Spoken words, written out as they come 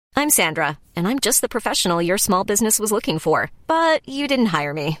I'm Sandra, and I'm just the professional your small business was looking for. But you didn't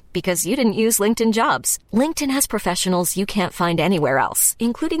hire me because you didn't use LinkedIn Jobs. LinkedIn has professionals you can't find anywhere else,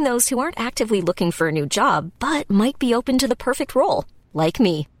 including those who aren't actively looking for a new job, but might be open to the perfect role, like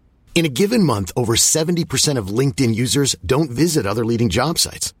me. In a given month, over 70% of LinkedIn users don't visit other leading job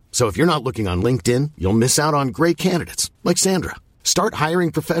sites. So if you're not looking on LinkedIn, you'll miss out on great candidates like Sandra. Start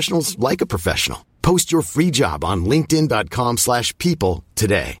hiring professionals like a professional. Post your free job on linkedin.com/people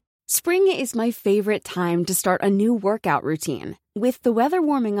today. Spring is my favorite time to start a new workout routine. With the weather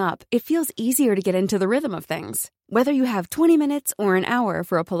warming up, it feels easier to get into the rhythm of things. Whether you have 20 minutes or an hour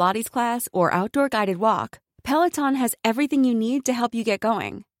for a Pilates class or outdoor guided walk, Peloton has everything you need to help you get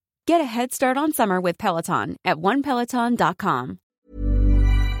going. Get a head start on summer with Peloton at onepeloton.com.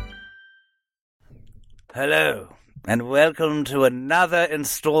 Hello, and welcome to another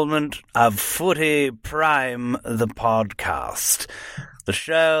installment of Footy Prime, the podcast. The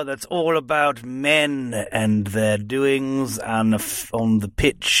show that's all about men and their doings on the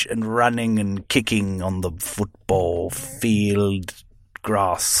pitch and running and kicking on the football field,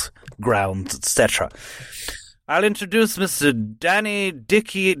 grass, grounds, etc. I'll introduce Mr. Danny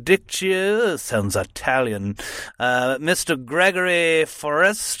Dicchio, sounds Italian, Mr. Gregory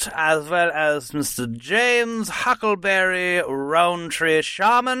Forrest, as well as Mr. James Huckleberry Rowntree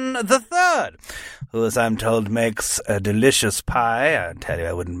Sharman III, who, as I'm told, makes a delicious pie. I tell you,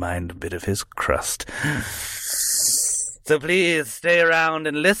 I wouldn't mind a bit of his crust. So please stay around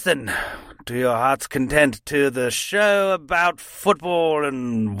and listen to your heart's content to the show about football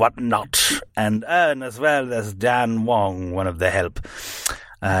and whatnot, and Ern as well as Dan Wong, one of the help.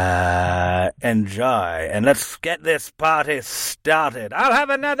 Enjoy, and let's get this party started. I'll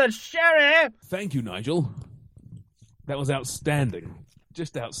have another sherry! Thank you, Nigel. That was outstanding.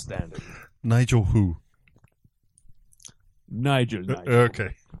 Just outstanding. Nigel who? Nigel.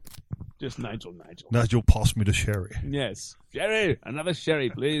 Okay. Just Nigel. Nigel, pass me the sherry. Yes. Sherry! Another sherry,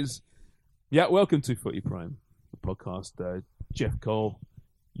 please. Yeah, welcome to Footy Prime, the podcast. Jeff Cole,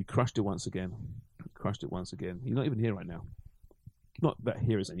 you crushed it once again. You're not even here right now. Not that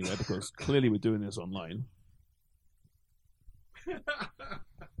here is anywhere, because clearly we're doing this online.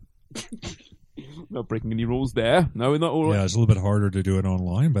 Not breaking any rules there. No, we're not all right. Yeah, it's a little bit harder to do it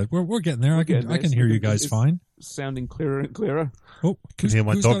online, but we're getting there. I can hear you guys fine. Sounding clearer and clearer. Oh, Can hear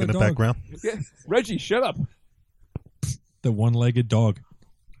my dog in the background. Yeah. Reggie, shut up. The one-legged dog.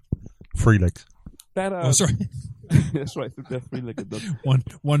 3 legs. Oh, sorry. That's right. They're 3-legged dog.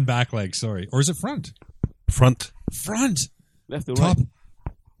 One back leg, sorry. Or is it front? Front. Left or Top. right?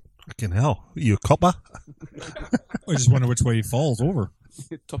 Fucking hell. You a copper? I just wonder which way he falls over.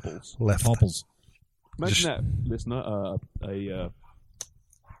 Topples. Left. Topples. Imagine that, listener, a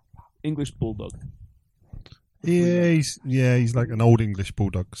English bulldog. Yeah, he's like an old English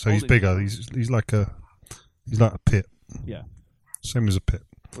bulldog. So he's bigger. He's like a pit. Yeah. Same as a pit.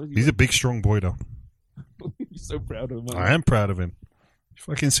 He's a big, strong boy, though. You're so proud of him. I am proud of him. You've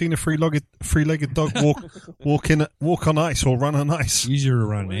fucking seen a three-legged dog walk on ice or run on ice. Easier to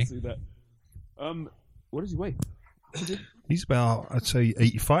run, eh? See that. What does he weigh? He's about, I'd say,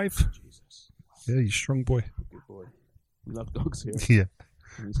 85. Jesus. Yeah, he's a strong boy. Good boy. We love dogs here. Yeah.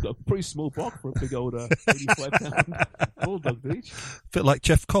 And he's got a pretty small block for a big old 85-pound bulldog, beach. Bit like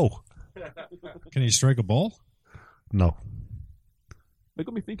Jeff Cole. Can he strike a ball? No. It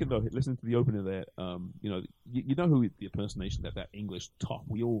got me thinking, though, listening to the opener there, you know who the impersonation, that English top,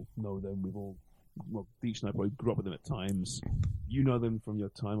 we all know them. Deech and I probably grew up with them at times. You know them from your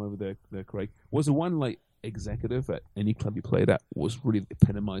time over there, Craig. Was there one, like, executive at any club you played at was really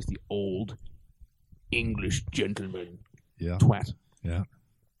epitomized the old English gentleman twat? Yeah.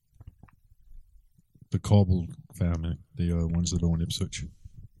 The Cobble family, the ones that own Ipswich.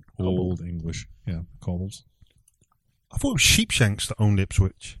 Old English. Yeah, Cobbles. I thought it was Sheepshanks that owned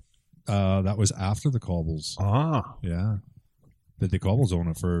Ipswich. That was after the Cobbles. Ah. Yeah. The Cobbles own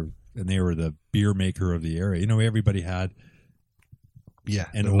it and they were the beer maker of the area. You know, everybody had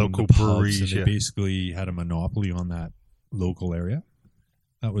and owned local the pubs, breweries. and they basically had a monopoly on that local area.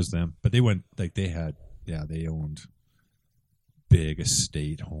 That was them. But they went, like, they owned big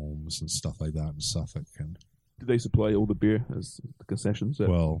estate homes and stuff like that in Suffolk. And did they supply all the beer as the concessions?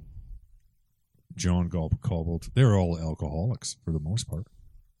 Well, John Cobble, they were all alcoholics for the most part.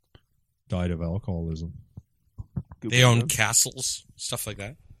 Died of alcoholism. They owned castles, stuff like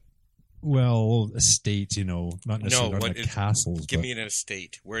that? Well, estates, not necessarily castles. Give me an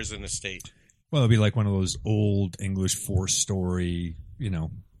estate. Where's an estate? Well, it'd be like one of those old English 4-story,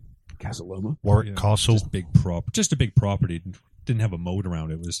 Casa Loma. Warwick Castle. Just a big property. Didn't have a moat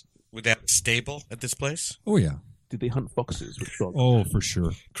around it. Would that have a stable at this place? Oh, yeah. Did they hunt foxes with dogs? Oh, for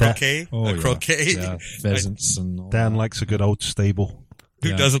sure. Croquet? Oh, yeah. Croquet? Yeah, pheasants and all Dan that. likes a good old stable. Who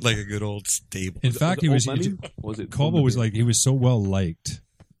Yeah. doesn't like a good old stable? In fact, Was it Colbo was like, he was so well liked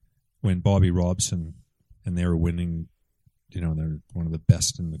when Bobby Robson and they were winning, they're one of the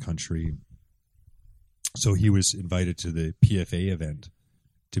best in the country. So he was invited to the PFA event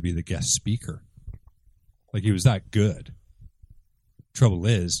to be the guest speaker. Like, he was that good. Trouble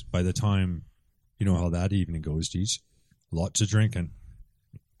is, by the time, you know how that evening goes, Deej, lots of drinking.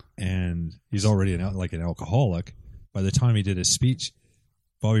 And he's already an alcoholic. By the time he did his speech,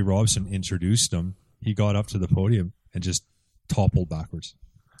 Bobby Robson introduced him. He got up to the podium and just toppled backwards.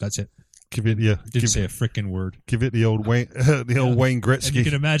 That's it. Didn't say a frickin' word. Give it the old Wayne, Wayne Gretzky. And you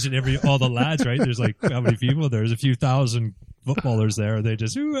can imagine all the lads, right? There's like how many people? There's a few thousand footballers there. They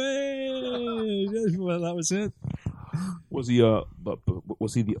just, hooray! Well, that was it. Was he but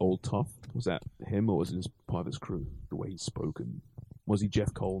was he the old tough? Was that him, or was it just part of his crew? The way he spoke, and was he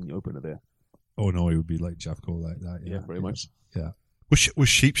Jeff Cole in the opener there? Oh no, he would be like Jeff Cole like that. Yeah, very much. Yeah. Was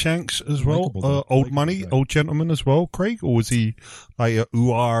Sheepshanks as well? Likeable, Old money, old gentleman as well, Craig? Or was he like a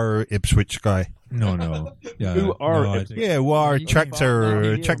UR Ipswich guy? No. Yeah. Who are no, I Ipswich? think Yeah, UR He-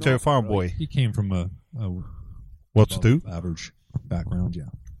 tractor farm boy. he came from a What to do? average background. Yeah.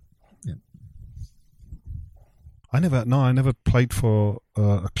 I never played for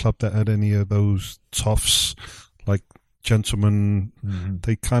a club that had any of those toughs, like gentlemen. Mm-hmm.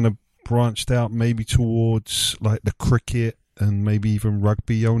 They kind of branched out maybe towards like the cricket and maybe even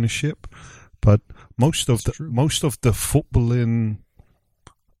rugby ownership. But most of the footballing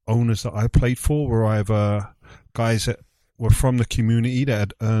owners that I played for were either guys that were from the community that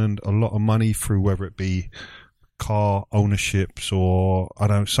had earned a lot of money through whether it be car ownerships or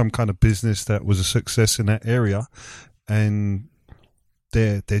some kind of business that was a success in that area, and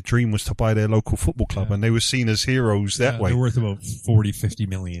their dream was to buy their local football club, and they were seen as heroes that way. They're worth about 40-50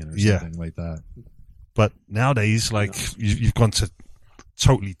 million or something like that. But nowadays, like you've gone to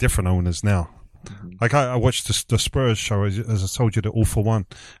totally different owners now. Like I watched the Spurs show, as I told you, the All for One,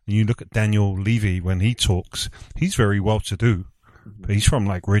 and you look at Daniel Levy when he talks. He's very well to do. But he's from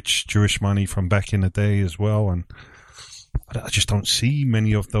like rich Jewish money from back in the day as well, and I just don't see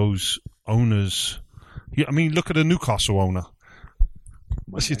many of those owners. I mean, look at the Newcastle owner.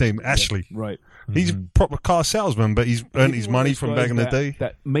 What's his name? Ashley. Right. He's a proper car salesman, but he's earned his money from back in the day.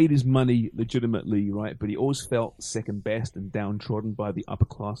 That made his money legitimately, right? But he always felt second best and downtrodden by the upper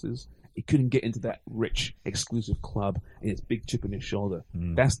classes. He couldn't get into that rich, exclusive club, and his big chip on his shoulder.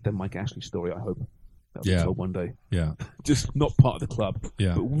 That's the Mike Ashley story, I hope. That'll be told one day. Yeah. Just not part of the club,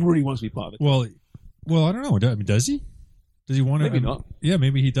 Yeah. but really wants to be part of the club. Well, I don't know. I mean, does he? Does he want to? Maybe not. Yeah,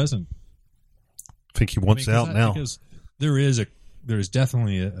 maybe he doesn't. I think he wants out now. Because there's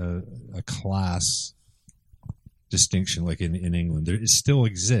definitely a class distinction, like in England. It still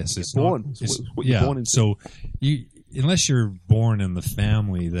exists. It's born. Not, It's it's, what you're born into. So unless you're born in the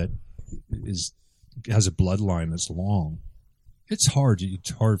family that has a bloodline that's long, it's hard. It's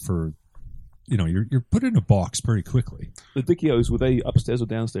hard for you're put in a box pretty quickly. The Dickios, were they upstairs or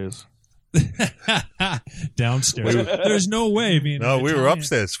downstairs? Downstairs. There's no way. We were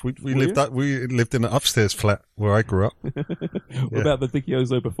upstairs. We lived in an upstairs flat where I grew up. What about the Dickios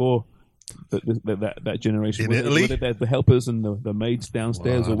though before that generation? In Italy? Were they the helpers and the maids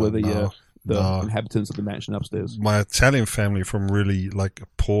downstairs, or were they No. inhabitants of the mansion upstairs? My Italian family from really like a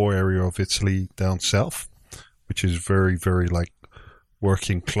poor area of Italy down south, which is very, very like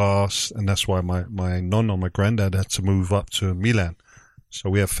working class, and that's why my nonna, my granddad, had to move up to Milan. So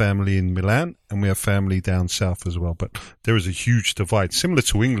we have family in Milan and we have family down south as well. But there is a huge divide, similar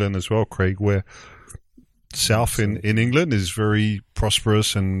to England as well, Craig, where south in England is very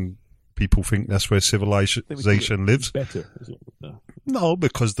prosperous and people think that's where civilization lives. Better, is it? No,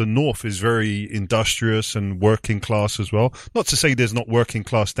 because the north is very industrious and working class as well. Not to say there's not working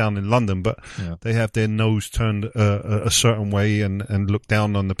class down in London, but they have their nose turned a certain way and look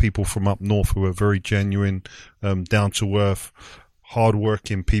down on the people from up north who are very genuine, down to earth,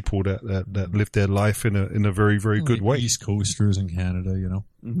 hard-working people that live their life in a very, very good way. East Coasters in Canada,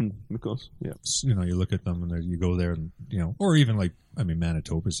 Mm-hmm. Of course, yeah. You look at them and you go there and, or even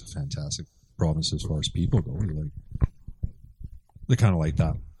Manitoba's a fantastic province as far as people go. They're kind of like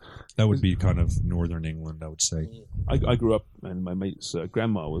that. That would be kind of northern England, I would say. I grew up, and my mate's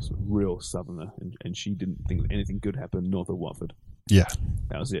grandma was a real southerner, and she didn't think anything good happened north of Watford. Yeah.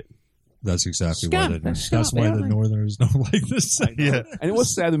 That was it. That's exactly why the Northerners don't like this. Yeah, and it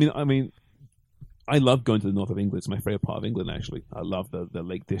was sad. I mean, I love going to the north of England. It's my favorite part of England, actually. I love the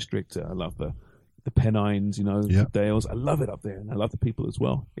Lake District. I love the Pennines. The Dales. I love it up there, and I love the people as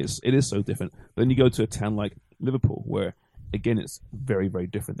well. It is so different. But then you go to a town like Liverpool, where again it's very, very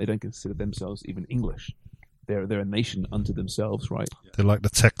different. They don't consider themselves even English. They're a nation unto themselves, right? They're like the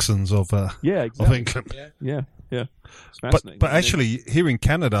Texans of exactly. of England. Yeah. It's fascinating. But actually, here in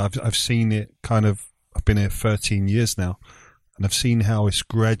Canada, I've seen it kind of. I've been here 13 years now, and I've seen how it's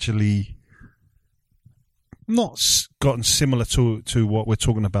gradually not gotten similar to what we're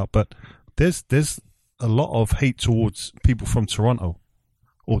talking about. But there's a lot of hate towards people from Toronto,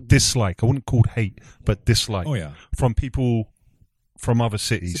 or dislike. I wouldn't call it hate, but dislike. Oh yeah, from people from other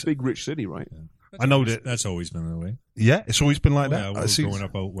cities. It's a big, rich city, right? Yeah. I know that that's always been that way. Yeah, it's always been like that. Yeah, growing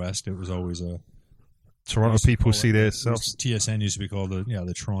up out west, it was always a Toronto people see themselves. TSN used to be called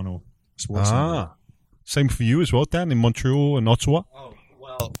the Toronto Sports Center. Same for you as well, Dan, in Montreal and Ottawa. Oh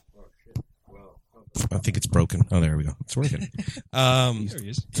well. I think it's broken. Oh, there we go. It's working. There he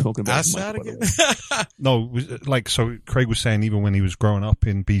is. Talking about ask that again. No, so Craig was saying even when he was growing up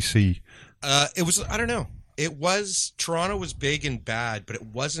in BC, it was. I don't know. It was Toronto was big and bad, but it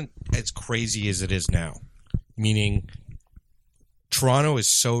wasn't as crazy as it is now. Meaning, Toronto is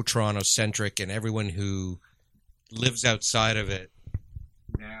so Toronto centric, and everyone who lives outside of it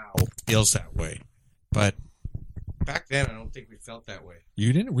now feels that way. But back then, I don't think we felt that way.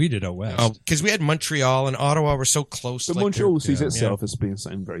 You didn't? We did out west. Oh, because we had Montreal and Ottawa were so close. But Montreal sees itself as being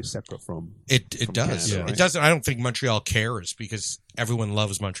something very separate from it does. Canada, right? It doesn't. I don't think Montreal cares because everyone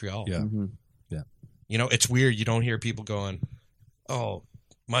loves Montreal. Yeah. Mm-hmm. Yeah. You know, it's weird. You don't hear people going, "Oh,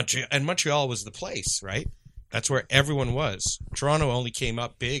 Montreal." And Montreal was the place, right? That's where everyone was. Toronto only came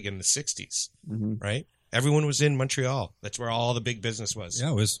up big in the 60s, right? Everyone was in Montreal. That's where all the big business was.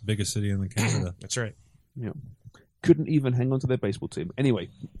 Yeah, it was the biggest city in Canada. That's right. Yeah. Couldn't even hang on to their baseball team. Anyway.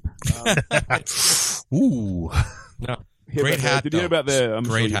 Ooh. No. Great hat, Did you hear about their, I'm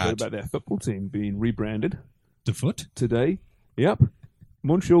Great sure you hat. heard about their football team being rebranded The Foot? today? Yep.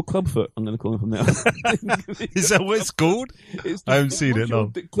 Montreal Clubfoot, I'm going to call them from now. Is that what it's called? I haven't seen it,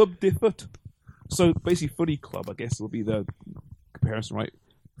 no. Club de Foot. So basically, footy club, I guess, will be the comparison, right?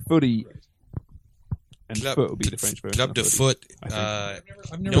 Footy and Club, foot will be the French version. Club de of foot.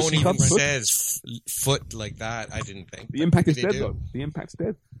 I've never No one seen even Club foot. says foot like that, I didn't think. The impact is They dead, do. though. The impact's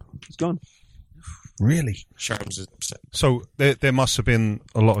dead. It's gone. Really? Sharms is upset. So there must have been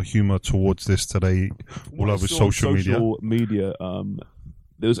a lot of humour towards this today, all over social media.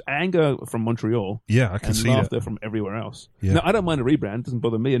 There was anger from Montreal. Yeah, I can and see laughter that. from everywhere else. Yeah. Now, I don't mind a rebrand; it doesn't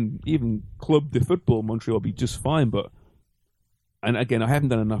bother me. And even Club de Football Montreal will be just fine. But, and again, I haven't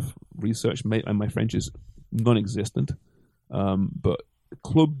done enough research, and my French is non-existent. But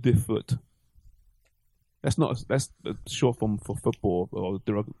Club de Foot, that's a short form for football, or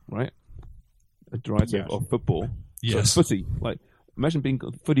right? A derivative of football. Yes. So footy, like imagine being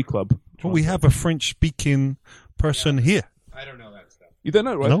a footy club. Well, we have a French-speaking person here. I don't know that stuff. You don't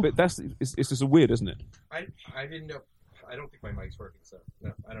know, right? No. But it's just weird, isn't it? I didn't know. I don't think my mic's working, so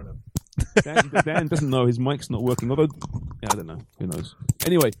no, I don't know. Dan doesn't know his mic's not working. Although, I don't know. Who knows?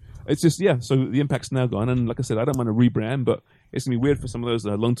 Anyway, it's just so the Impact's now gone, and like I said, I don't want to rebrand, but it's gonna be weird for some of those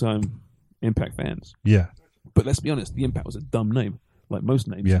long-time Impact fans. Yeah. But let's be honest, the Impact was a dumb name, like most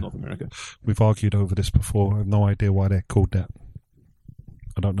names in North America. We've argued over this before. I have no idea why they're called that.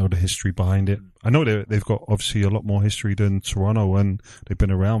 I don't know the history behind it. I know they've got obviously a lot more history than Toronto, and they've been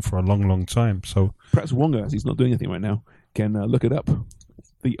around for a long, long time. So perhaps Wonga, as he's not doing anything right now, can look it up.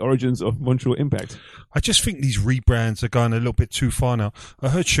 The origins of Montreal Impact. I just think these rebrands are going a little bit too far now. I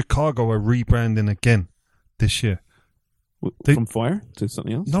heard Chicago are rebranding again this year. From Fire to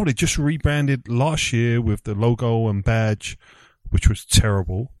something else? No, they just rebranded last year with the logo and badge, which was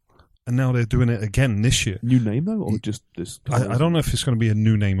terrible. And now they're doing it again this year. New name, though, or just this? I don't know if it's going to be a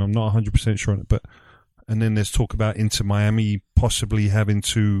new name. I'm not 100% sure on it. But and then there's talk about Inter Miami possibly having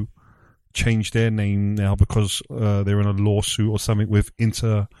to change their name now because they're in a lawsuit or something with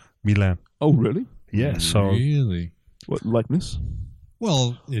Inter Milan. Oh, really? Yeah. So really, what likeness?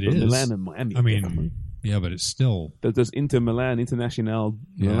 Well, it is Milan and Miami. I mean, yeah, but it's still. Does Inter Milan, International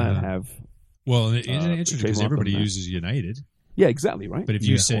Milan have? Well, isn't it interesting because everybody on that. uses United. Yeah, exactly, right? But if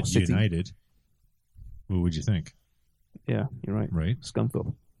you said United, what would you think? Yeah, you're right. Right.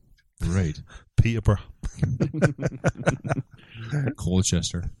 Scunthorpe. Right. Peterborough.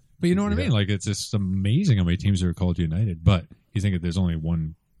 Colchester. But you know what I mean? Like, it's just amazing how many teams are called United. But you think that there's only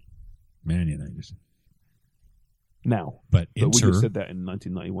one Man United. Now. But we Inter. just said that in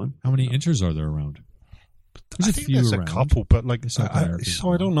 1991. How many Inters are there around? I think there's a couple, but like,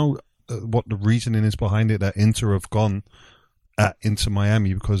 I don't know what the reasoning is behind it that Inter have gone at Inter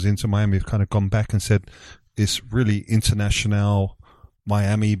Miami, because Inter Miami have kind of gone back and said it's really International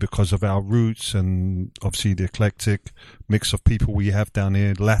Miami because of our roots and obviously the eclectic mix of people we have down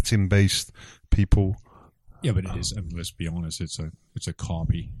here, Latin-based people. Yeah, but it is. I mean, let's be honest. It's a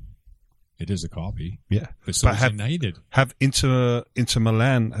copy. It is a copy. Yeah. But so But is United. Have Inter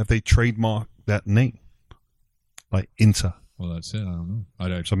Milan, have they trademarked that name? Like Inter. Well, that's it. I don't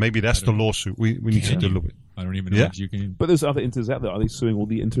know. So maybe that's I the don't- lawsuit. We need to Can do a you? little bit. I don't even know Yeah. if you can. But there's other Inters out there. Are they suing all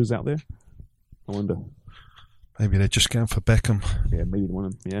the Inters out there? I wonder. Maybe they're just going for Beckham. Yeah, maybe one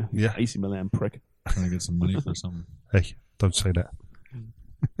of them. Yeah. Yeah. AC Milan prick. Trying to get some money for something. Hey, don't say that.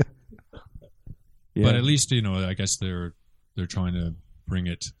 Yeah. But at least, I guess they're trying to bring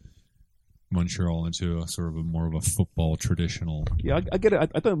it, Montreal, into a sort of a more of a football traditional. Yeah, I get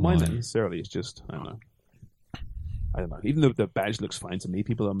it. I don't mind that Line. necessarily. It's just, I don't know. Even though the badge looks fine to me,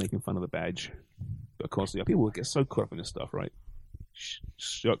 people are making fun of the badge. But of course, yeah, people get so caught up in this stuff, right?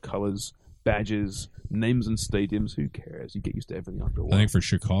 Shirt colors, badges, names and stadiums. Who cares? You get used to everything after a I while. think for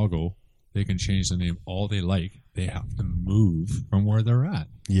Chicago, they can change the name all they like. They have to move from where they're at.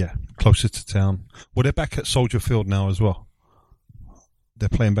 Yeah, closer to town. Well, they're back at Soldier Field now as well. They're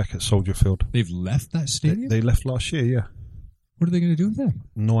playing back at Soldier Field. They've left that stadium? They left last year, yeah. What are they going to do with that?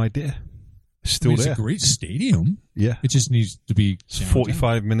 No idea. It's still It's there. a great stadium. Yeah. It just needs to be It's downtown.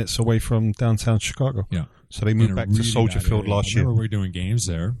 45 minutes away from downtown Chicago. Yeah. So they In moved a back to really Soldier bad Field area. last I year. remember we were doing games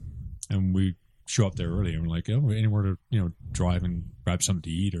there, and we show up there early, and we're like, oh, anywhere to drive and grab something to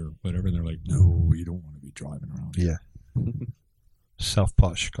eat or whatever. And they're like, no, you don't want to be driving around here. Yeah. South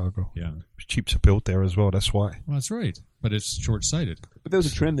part of Chicago. Yeah. It's cheap to build there as well. That's why. Well, that's right. But it's short-sighted. But there's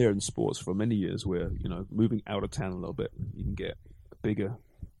a trend there in sports for many years where, moving out of town a little bit, you can get a bigger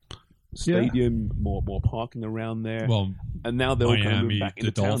stadium, more parking around there. Well, and now they're all kind of moving Miami, back the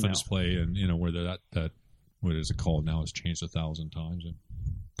into town Dolphins now. play, and where that what is it called now? It's changed 1,000 times.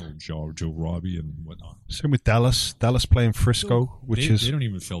 And Joe Robbie and whatnot. Same with Dallas. Dallas playing Frisco, which they is don't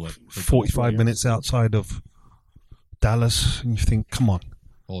even fill it. 45 minutes outside of Dallas. And you think, come on.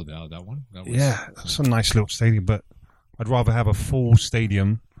 Oh, that one? That was, Yeah, it's a nice little stadium, but I'd rather have a full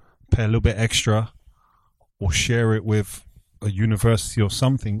stadium, pay a little bit extra, or share it with a university or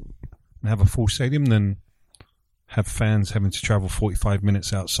something and have a full stadium than have fans having to travel 45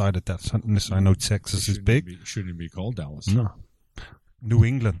 minutes outside of that. Unless I know Texas is big. Shouldn't be called Dallas. No. New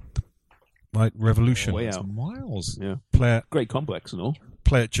England. Right, Revolution. Way It's out. miles. Yeah. Play Great complex and all.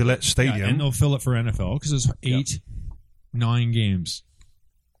 at Gillette Yeah, Stadium. and they'll fill it for NFL because there's 9 games.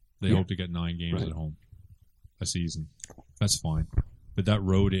 They Yeah. hope to get 9 games Right. at home a season. That's fine. But that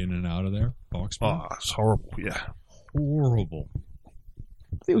road in and out of there, Foxborough, Oh, it's horrible, yeah. horrible.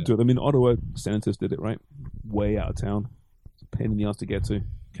 They'll do it. I mean, Ottawa Senators did it, right? Way out of town. It's a pain in the ass to get to.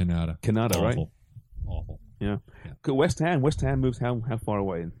 Canada. Canada, right? Awful. Yeah. Yeah. Okay, West Ham moves how far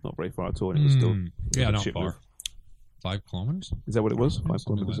away? Not very far at all. And it was still Yeah, a not shit far. move. 5 kilometers? Is that what it was? 5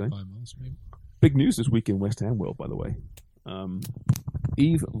 Something kilometers, like eh? 5 miles, maybe. Big news this week in West Ham world, by the way.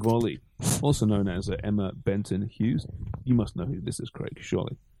 Eve Volley, also known as Emma Benton Hughes. You must know who this is, Craig,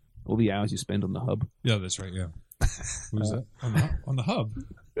 surely. All the hours you spend on the hub. Yeah, that's right, yeah. Who's that? On the hub.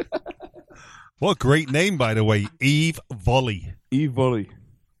 What a great name, by the way. Eve Volley. Eve Volley.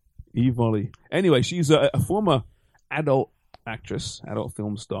 Eve Volley. Anyway, she's a former adult actress, adult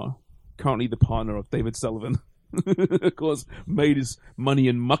film star, currently the partner of David Sullivan. Of course, made his money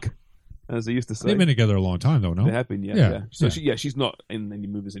in muck, as they used to say. They've been together a long time, though, no? They have been, yeah. So yeah. she's not in any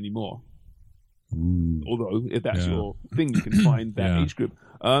movies anymore. Ooh. Although, if that's Yeah. your thing, you can find that Yeah. age group.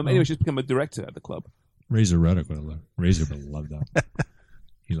 Anyway, she's become a director at the club. Razor Reddick would have loved. Razor would have loved that.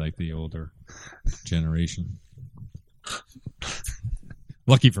 He liked the older generation.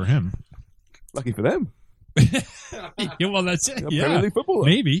 Lucky for him. Lucky for them. Yeah, well, that's it. Premier Yeah, League footballer.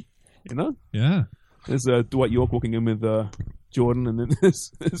 maybe. You know? Yeah. There's Dwight York walking in with Jordan, and then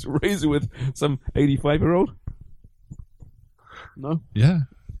there's Razor with some 85-year-old. No? Yeah.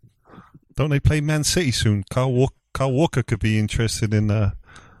 Don't they play Man City soon? Carl Walker could be interested in,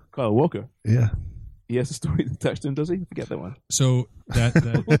 Kyle Walker. yeah. He has a story attached to him, does he? Forget that one. So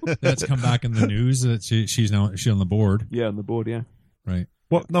that's come back in the news that she's on the board, Yeah, on the board, yeah. right?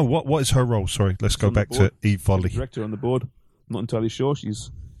 What is her role? Sorry, let's go on the back to board. Eve Volley. Director on the board. Not entirely sure. She's,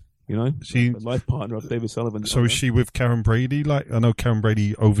 She- a life partner of David Sullivan. So is she with Karen Brady? Like, I know Karen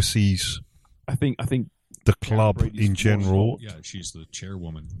Brady oversees I think the club Brady's in general. Yeah, she's the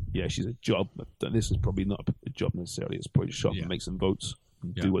chairwoman. yeah, she's a job, but this is probably not a job necessarily. It's probably just shop Yeah. and make some votes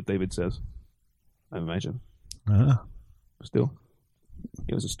and Yeah. do what David says. I imagine. Ah. Still,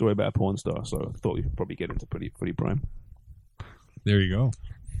 it was a story about a porn star, so I thought we could probably get into pretty prime. There you go.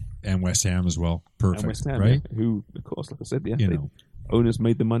 And West Ham as well. Perfect, And West Ham, right? yeah, who, of course, like I said, yeah, You they- know, owners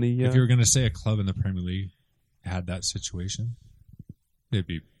made the money. if you were going to say a club in the Premier League had that situation, they'd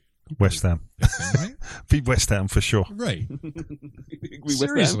be West Ham. Right? Beat West Ham for sure. Right. We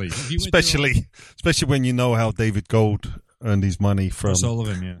Seriously. If you went to Especially when you know how David Gold earned his money from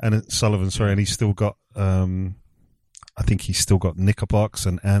Sullivan, yeah. and Sullivan, sorry, and he's still got I think he's still got Knickerbox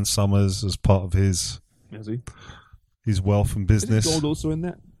and Ann Summers as part of his Is he? wealth and business. Isn't Gold also in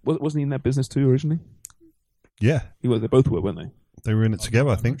that? Wasn't he in that business too originally? Yeah, He was. They both were, weren't they? they were in it together.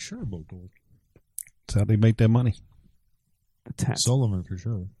 I I'm think not sure about Gold. that's how they made their money. The tap. Sullivan for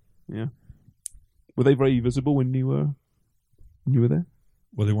sure. Yeah. Were they very visible when you were there?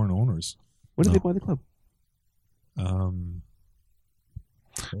 Well, they weren't owners. When did No. they buy the club?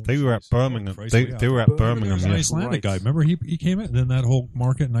 They were at Birmingham. Christ, They yeah. were at Birmingham. There's an Yeah. Icelandic Right. guy. Remember he came in, and then that whole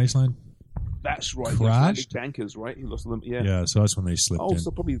market in Iceland. That's right. Crashed? The bankers, right? He lost them. Yeah. Yeah, so that's when they slipped Oh, in. so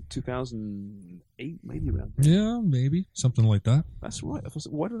probably 2008, maybe around there. Yeah, maybe something like that. That's right.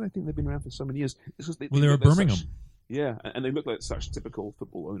 Why do they think they've been around for so many years? It's because Well, they were look like Birmingham. such- yeah, and they look like such typical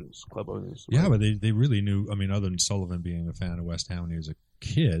football owners, club owners. Yeah, right? but they really knew. I mean, other than Sullivan being a fan of West Ham when he was a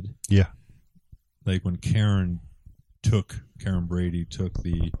kid, Yeah. like when Karen Brady took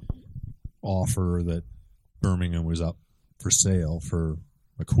the offer that Birmingham was up for sale for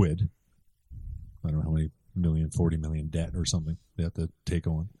a quid. I don't know how many 40 million debt or something they have to take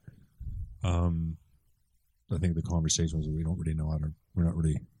on. I think the conversation was we're not really know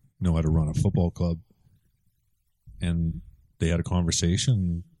how to run a football club. And they had a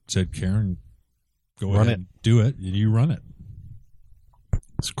conversation, said, Karen, go Run ahead, do it, and you run it.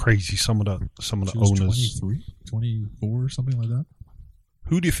 It's crazy. Some of the She was owners. 23, 24, something like that.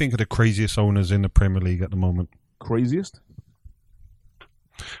 Who do you think are the craziest owners in the Premier League at the moment? Craziest?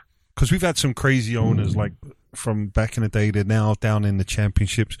 Because we've had some crazy owners like from back in the day. They're now down in the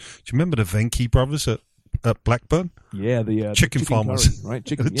championships. Do you remember the Venke brothers at Blackburn? Yeah, the Chicken farmers. curry, right?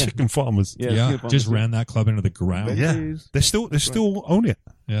 Chicken, The yeah. chicken farmers. Yeah, Yeah, chicken farmers, just yeah. ran that club into the ground. Yeah. Venke's. They still own it.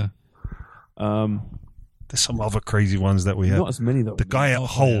 Yeah. There's some other crazy ones that we have. Not as many though. The guy at Al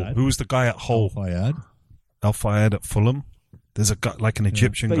Hull. Fayed. Who was the guy at Hull? Fayad, Al Fayed at Fulham. There's a guy like an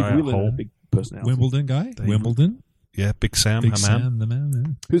Egyptian Dave guy at Whelan had a Hull. big personality. Wimbledon guy, Dave- Wimbledon, Yeah, Big Sam Big Hammam. Sam, the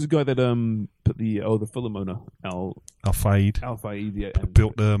man. Who's the guy that put the Fulham owner Al Al-Fayed Fayed and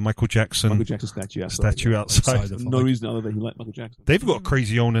built the Michael Jackson Michael Jackson statue outside. Outside the No reason other than he liked Michael Jackson. They've got a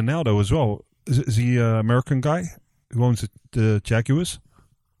crazy owner now, though, as well. Is he an American guy who owns the Jaguars?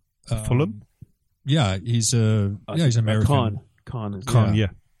 Fulham? Yeah, he's American. Khan is Khan, yeah.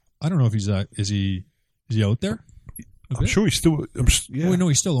 I don't know if he's is he out there? I'm sure he's still. Yeah. Oh, no,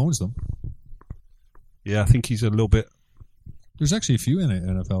 he still owns them. Yeah, I think he's a little bit There's actually a few in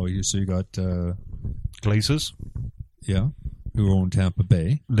the NFL. So you got Glazers, who own Tampa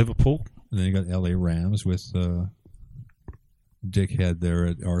Bay, Liverpool. and then you got LA Rams with Dickhead there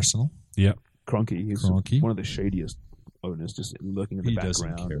at Arsenal. Yeah. Kroenke. He's Kroenke. one of the shadiest owners, just looking at the He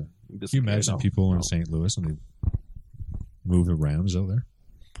background. doesn't care. He doesn't Can you care, imagine no. people in No. St. Louis and they move the Rams out there?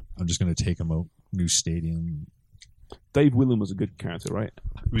 I'm just going to take them out. New stadium. Dave Whelan was a good character, right?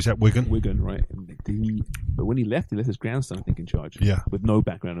 Who's at Wigan? Wigan, right? But when he left his grandson, I think, in charge. Yeah. With no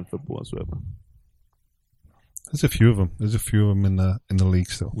background in football whatsoever. There's a few of them. There's a few of them in the league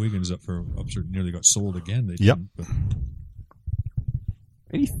still. Wigan's nearly got sold again. They Yep. didn't, but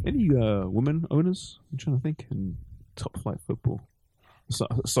Any women owners? I'm trying to think in top flight football,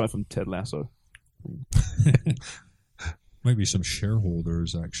 aside from Ted Lasso. might be some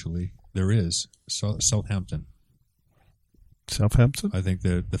shareholders, actually. There is. Southampton. Southampton? I think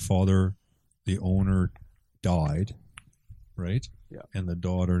the father, the owner, died, right? Yeah. And the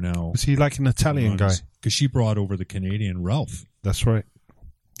daughter now. Is he like an Italian guy? Because she brought over the Canadian Ralph. That's right.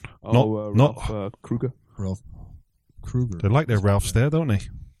 Oh, Not- Ralph Kruger. Ralph Kruger. They like their Ralphs there, don't they?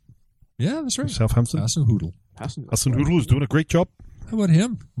 Yeah, that's right. Southampton. Hassenhudel. Hassan Hasenhüttl's doing a great job. How about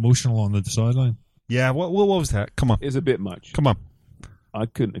him? Emotional on the sideline. Yeah, what was that? Come on. is a bit much. Come on. I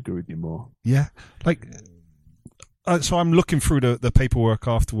couldn't agree with you more. Yeah. Like, so I'm looking through the paperwork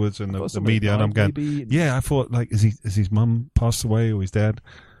afterwards and the Somebody media, and I'm died, going, maybe, and- yeah, I thought, like, is his mum passed away or his dad?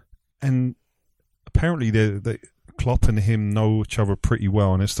 And apparently the Klopp and him know each other pretty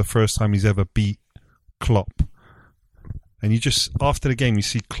well, and it's the first time he's ever beat Klopp. And you just, after the game, you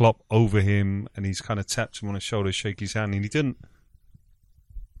see Klopp over him, and he's kind of tapped him on the shoulder, shake his hand, and he didn't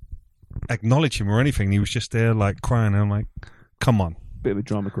acknowledge him or anything. He was just there, like, crying, and I'm like, come on. Bit of a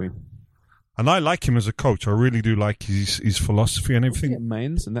drama queen. And I like him as a coach. I really do like his philosophy and Yeah, everything.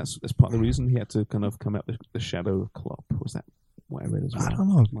 Mainz, and that's part of the reason he had to kind of come out the shadow of Klopp. Was that what I read as well? I don't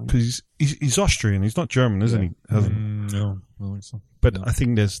know, because he's Austrian. He's not German, isn't he? Hasn't. No, I don't think so. But No. I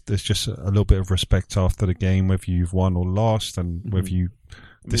think there's just a little bit of respect after the game, whether you've won or lost, and whether you I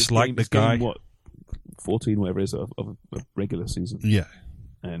mean, dislike the it's game, guy. what, 14, whatever it is, of a regular season. Yeah.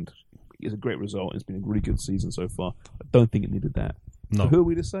 and it's a great result. It's been a really good season so far. I don't think it needed that. No. But who are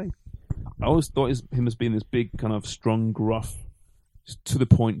we to say? I always thought him as being this big, kind of strong, gruff, to the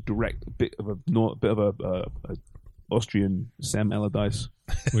point, direct, bit of a Austrian Sam Allardyce.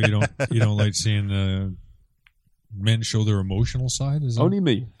 Well, you don't like seeing men show their emotional side? Is that? Only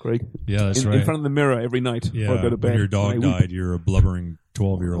me, Craig. Yeah, that's right. In front of the mirror every night before I go to bed. When your dog died, you're a blubbering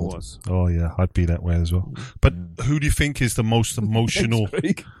 12-year-old. Oh yeah, I'd be that way as well. But who do you think is the most emotional?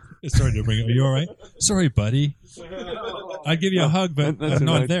 Sorry to bring it. Are you all right? Sorry, buddy. I'd give you a hug, but I'm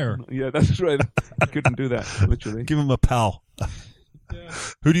not there. Yeah, that's right. I couldn't do that, literally. Give him a pal.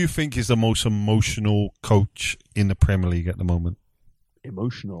 Who do you think is the most emotional coach in the Premier League at the moment?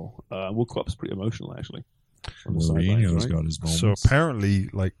 Emotional. Well, Klopp's pretty emotional, actually. On the Mourinho's sidelines, right? got his moments. So apparently,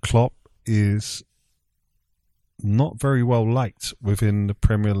 like, Klopp is not very well liked within the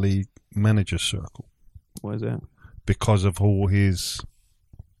Premier League manager circle. Why is that? Because of all his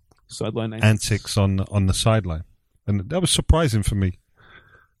Sideline antics on the sideline. And that was surprising for me.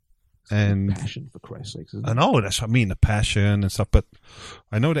 And passion, for Christ's sakes, isn't I it? know, that's what I mean, the passion and stuff. But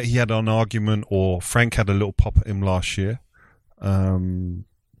I know that he had an argument, or Frank had a little pop at him last year. And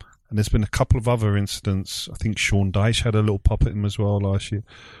there's been a couple of other incidents. I think Sean Dyche had a little pop at him as well last year,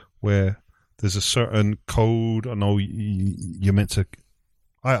 where there's a certain code. I know you're meant to.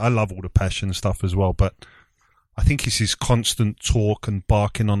 I love all the passion stuff as well, but I think it's his constant talk and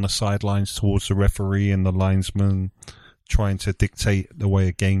barking on the sidelines towards the referee and the linesman, trying to dictate the way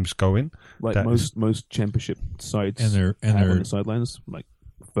a game's going. Like that most championship sides and they're on the sidelines, like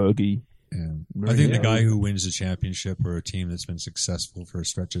Fergie. And I think the guy who wins the championship or a team that's been successful for a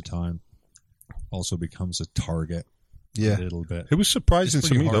stretch of time also becomes a target a little bit. It was surprising it's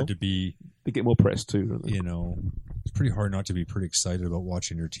to me, hard though. To be, they get more press too, don't they? You know, it's pretty hard not to be pretty excited about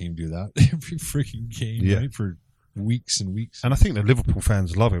watching your team do that every freaking game, right? For weeks and weeks. And I think the Liverpool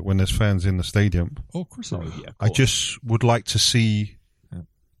fans love it when there's fans in the stadium. Oh, of course they do. I just would like to see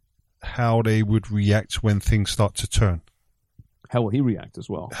how they would react when things start to turn. How will he react as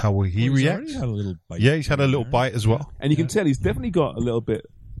well? How will he react? He's had a little bite. Yeah, he's had a little bite as well. And you can tell he's definitely got a little bit,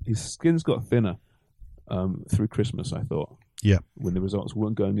 his skin's got thinner through Christmas, I thought. Yeah. When the results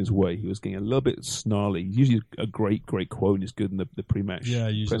weren't going his way, he was getting a little bit snarly. He's usually a great quote and he's good in the pre-match. Yeah,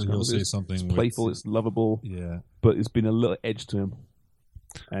 usually he'll say it's something. It's playful, it's lovable. Yeah. But it's been a little edge to him.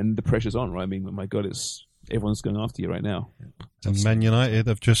 And the pressure's on, right? I mean, my God, everyone's going after you right now. And Man United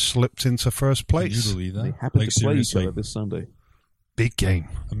have just slipped into first place. Can you believe that? They happen to play each other this Sunday. Big game.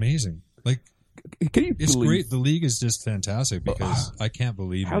 Amazing. Like, can you it's believe, great. The league is just fantastic because I can't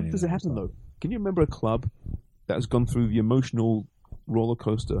believe how does it happen though? Can you remember a club that has gone through the emotional roller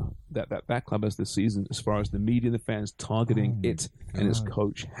coaster that club has this season, as far as the media and the fans targeting it and its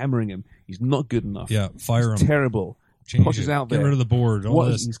coach, hammering him? He's not good enough. Yeah, fire him. Terrible. Change Posh is out there. Get rid of the board.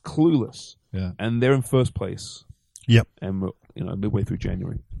 He's clueless. Yeah, and they're in first place. Yep. And we're midway through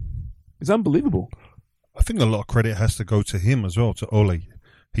January. It's unbelievable. I think a lot of credit has to go to him as well, to Ole.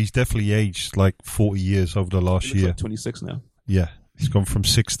 He's definitely aged like 40 years over the last year. Like 26 now. Yeah. He's gone from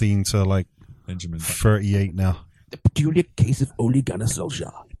 16 to like Benjamin 38 now. The peculiar case of Ole Gunnar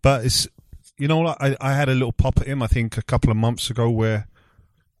Solskjaer. But it's, I had a little pop at him, I think, a couple of months ago where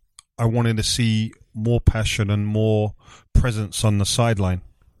I wanted to see more passion and more presence on the sideline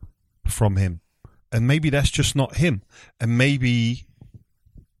from him. And maybe that's just not him. And maybe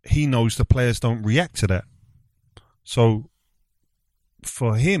he knows the players don't react to that. So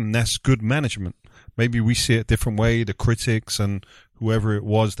for him, that's good management. Maybe we see it a different way, the critics and whoever it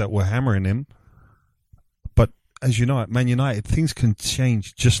was that were hammering him. But as you know, at Man United, things can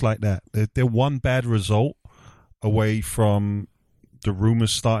change just like that. They're one bad result away from the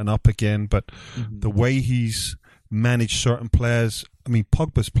rumours starting up again. But the way he's managed certain players, I mean,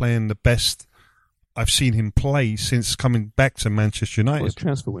 Pogba's playing the best I've seen him play since coming back to Manchester United. Well, it's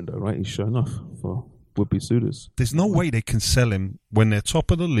transfer window, right? He's showing off for would-be suitors. There's no way they can sell him when they're top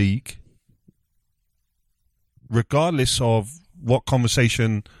of the league, regardless of what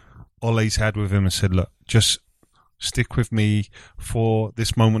conversation Ole's had with him and said, look, just stick with me for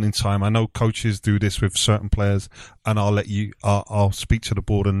this moment in time. I know coaches do this with certain players, and I'll speak to the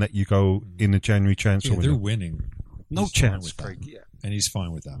board and let you go in the January transfer window. They're winning. No chance, Craig. Yeah. And he's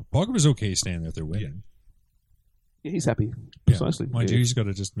fine with that. Pogba's okay staying there if they're winning. Yeah, he's happy. Precisely. Yeah. Mind you, he's got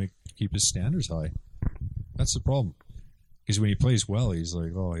to just keep his standards high. That's the problem. Because when he plays well, he's like,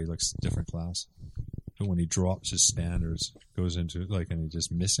 he looks different class. But when he drops his standards, goes into and he's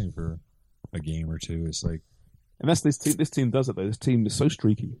just missing for a game or two, it's like. And that's this team. This team does it though. This team is so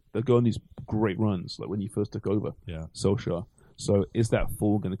streaky. They go on these great runs, like when he first took over. Yeah. Solskjaer. So is that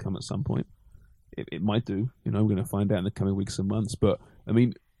fall going to come at some point? It might do. We're going to find out in the coming weeks and months. But I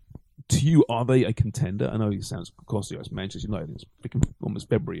mean, to you, are they a contender? I know it sounds, of course, it's Manchester United. It's freaking almost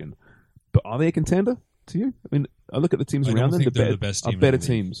February, but are they a contender to you? I mean, I look at the teams around them. They're the best team are better in the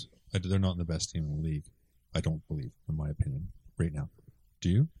league. teams. They're not the best team in the league. I don't believe, in my opinion, right now. Do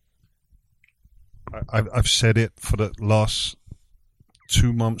you? I've said it for the last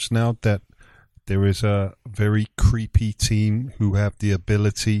 2 months now that there is a very creepy team who have the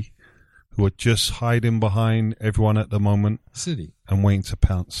ability, who are just hiding behind everyone at the moment. City. And waiting to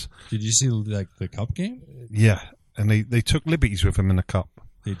pounce. Did you see like the cup game? Yeah, and they took liberties with him in the cup.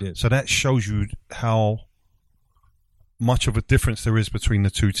 They did. So that shows you how much of a difference there is between the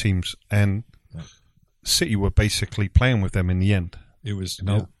two teams. And City were basically playing with them in the end. It was,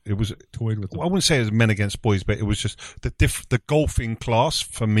 it was toyed with them. I wouldn't say it was men against boys, but it was just the golfing class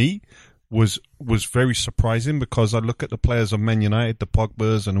for me was very surprising, because I look at the players of Man United, the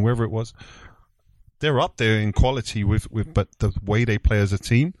Pogbas and whoever it was, they're up there in quality with but the way they play as a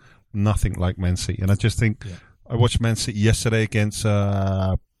team, nothing like Man City. And I just think I watched Man City yesterday against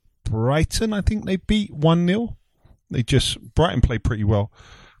Brighton. I think they beat 1-0. Brighton played pretty well.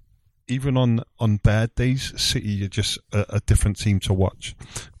 Even on bad days, City are just a different team to watch.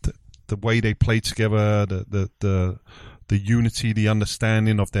 The way they play together, the unity, the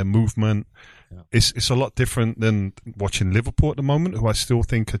understanding of their movement, it's a lot different than watching Liverpool at the moment, who I still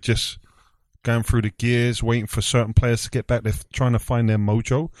think are just going through the gears, waiting for certain players to get back. They're trying to find their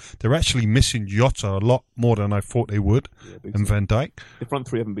mojo. They're actually missing Jota a lot more than I thought they would, and Van Dijk. The front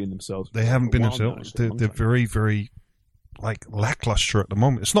three haven't been themselves. They haven't been themselves. They're very, very lackluster at the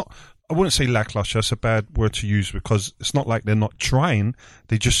moment. It's not. I wouldn't say lackluster. That's a bad word to use, because it's not like they're not trying.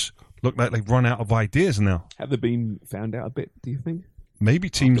 They just look like they've run out of ideas now. Have they been found out a bit, do you think? Maybe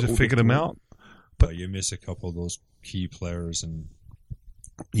teams have figured them out. But you miss a couple of those key players, and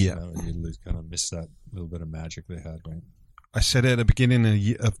you kind of miss that little bit of magic they had, right? I said at the beginning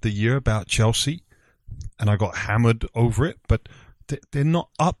of the year about Chelsea, and I got hammered over it, but they're not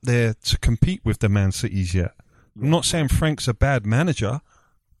up there to compete with the Man Cities yet. I'm not saying Frank's a bad manager.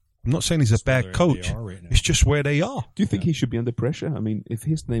 I'm not saying he's a bad coach. Right, it's just where they are. Do you think he should be under pressure? I mean, if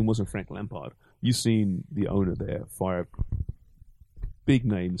his name wasn't Frank Lampard, you've seen the owner there fire big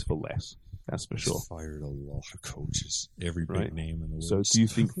names for less. That's for sure. He's fired a lot of coaches. Every big name in the world. So do you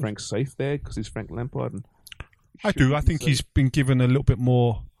think Frank's safe there because he's Frank Lampard? I do. I think he's been given a little bit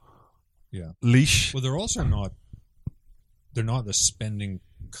more leash. Well, they're also not. They're not the spending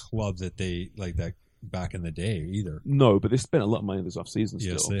club that they like that back in the day either. No, but they spent a lot of money this off-season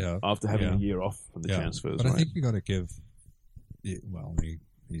still. Yes, they have. After having a year off from the transfers. But I think you got to give... Well,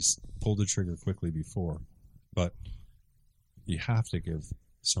 he's pulled the trigger quickly before, but you have to give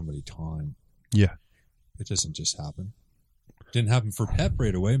somebody time. Yeah. It doesn't just happen. Didn't happen for Pep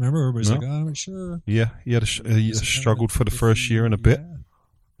right away. Remember, everybody's like, I'm not sure. Yeah, he struggled for the first year and a bit. Yeah.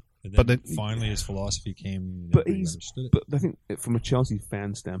 But then finally his philosophy came. But I think from a Chelsea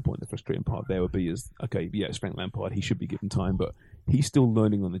fan standpoint, the frustrating part there would be it's Frank Lampard. He should be given time, but he's still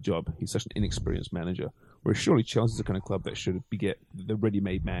learning on the job. He's such an inexperienced manager. Whereas surely Chelsea's the kind of club that should get the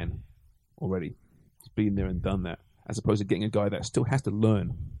ready-made man already. He's been there and done that, as opposed to getting a guy that still has to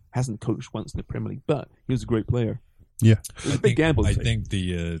learn, hasn't coached once in the Premier League, but he was a great player. Yeah, it was a big gamble. I think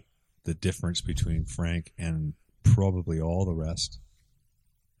the difference between Frank and probably all the rest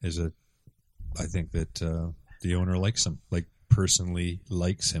is I think that the owner likes him, personally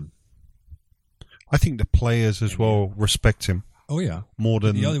likes him. I think the players as well respect him. Oh yeah, more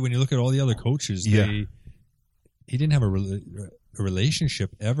than when you look at all the other coaches, he didn't have a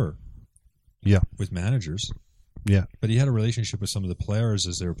relationship ever. Yeah, with managers. Yeah, but he had a relationship with some of the players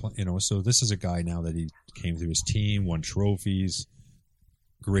as they were playing. So this is a guy now that he came through his team, won trophies,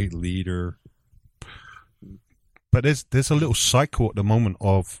 great leader. But there's a little cycle at the moment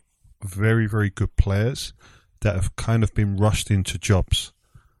of very, very good players that have kind of been rushed into jobs.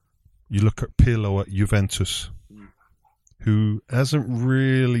 You look at Pirlo at Juventus, who hasn't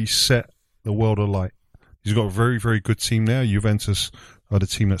really set the world alight. He's got a very, very good team there. Juventus are the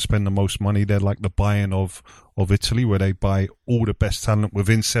team that spend the most money. They're like the Bayern of Italy, where they buy all the best talent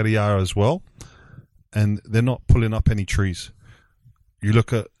within Serie A as well. And they're not pulling up any trees. You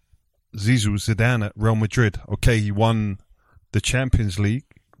look at Zidane at Real Madrid. Okay, he won the Champions League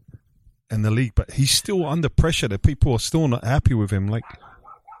and the league, but he's still under pressure. The people are still not happy with him.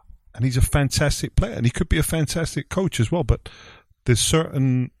 And he's a fantastic player, and he could be a fantastic coach as well. But there's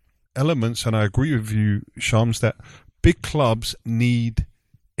certain elements, and I agree with you, Shams, that big clubs need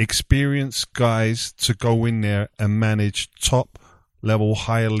experienced guys to go in there and manage top-level,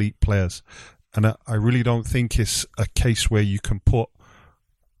 high elite players. And I really don't think it's a case where you can put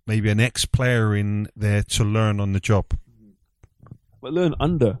maybe an ex-player in there to learn on the job. But learn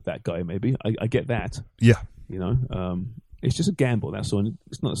under that guy, maybe. I get that. Yeah. You know, it's just a gamble. That's all. And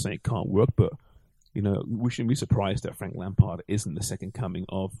it's not saying it can't work, but you know, we shouldn't be surprised that Frank Lampard isn't the second coming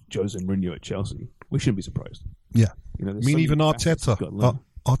of Jose Mourinho at Chelsea. We shouldn't be surprised. Yeah. You know, I mean, even Arteta.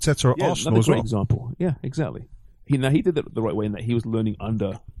 Arteta at Arsenal as great well. example. Yeah, exactly. He did it the right way in that he was learning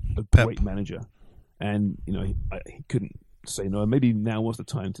under a Pep. great manager, and you know, he couldn't say no. Maybe now was the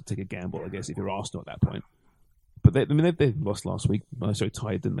time to take a gamble, I guess, if you're Arsenal at that point. But they lost last week.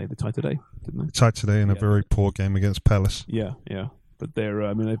 Tied, didn't they? They tied today, didn't they? Tied today in a very poor game against Palace. Yeah. But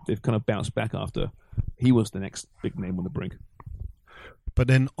they've kind of bounced back after he was the next big name on the brink. But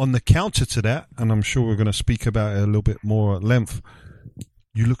then on the counter to that, and I'm sure we're going to speak about it a little bit more at length,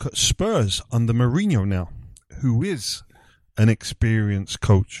 you look at Spurs under Mourinho now, who is an experienced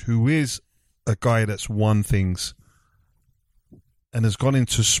coach, who is a guy that's won things and has gone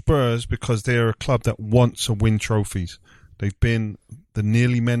into Spurs because they're a club that wants to win trophies. They've been the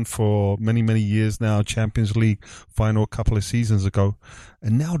nearly men for many, many years now, Champions League final a couple of seasons ago.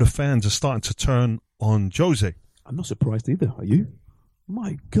 And now the fans are starting to turn on Jose. I'm not surprised either, are you?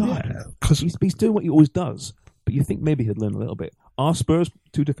 My God. Yeah, 'cause he's doing what he always does, but you think maybe he'd learn a little bit. Are Spurs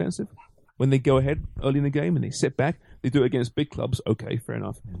too defensive? When they go ahead early in the game and they sit back, they do it against big clubs. Okay, fair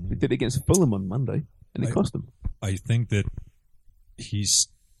enough. They did it against Fulham on Monday, and it cost them. I think that his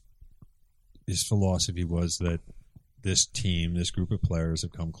philosophy was that this team, this group of players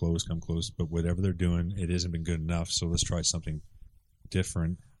have come close, but whatever they're doing, it hasn't been good enough, so let's try something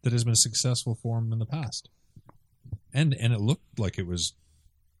different that has been successful for them in the past. And it looked like it was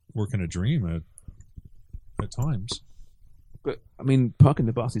working a dream at times. But I mean, parking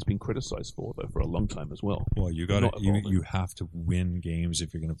the bus has been criticised for a long time as well. Well, you you have to win games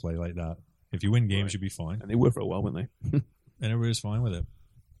if you're going to play like that. If you win games, you'll be fine. And they were for a while, weren't they? And everybody's fine with it.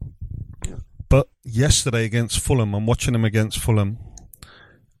 But yesterday against Fulham, I'm watching them against Fulham,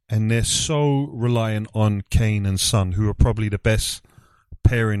 and they're so reliant on Kane and Son, who are probably the best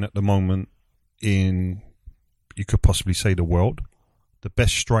pairing at the moment in, you could possibly say, the world. The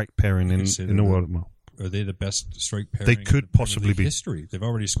best strike pairing in the world at the moment. Are they the best strike pairing? They could possibly be. History. They've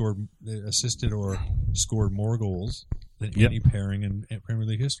already assisted or scored more goals than any pairing in Premier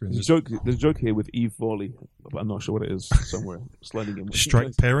League history. There's a joke here with Yves Vorley, but I'm not sure what it is. Somewhere sliding in.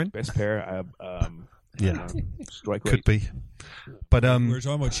 Strike pairing? Best pair. Strike could rate. be. But we're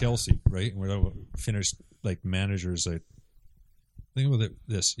talking about Chelsea, right? We're talking about finished like managers. Think about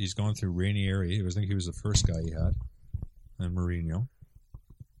this. He's gone through Ranieri. I think he was the first guy he had, and Mourinho,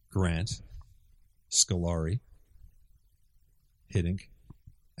 Grant, Scolari, Hiddink,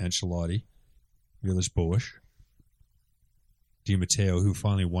 Ancelotti, Villas-Boas, Di Matteo, who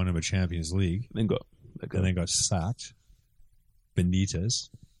finally won him a Champions League, and then got sacked, Benitez,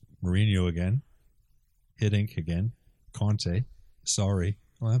 Mourinho again, Hiddink again, Conte,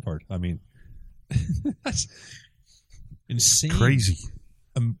 Lampard. I mean, that's insane. Crazy.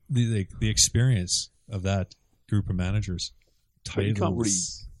 The experience of that group of managers.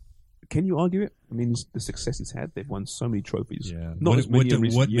 Titles. Can you argue it? I mean, the success it's had, they've won so many trophies. Yeah. Not as many in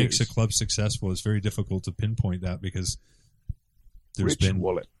recent what years. makes a club successful is very difficult to pinpoint that because there's been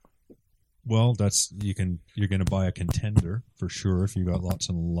wallet. Well, you're going to buy a contender for sure if you got lots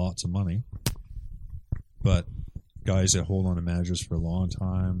and lots of money. But guys that hold on to managers for a long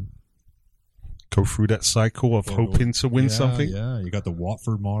time, go through that cycle of hoping to win something. Yeah, you got the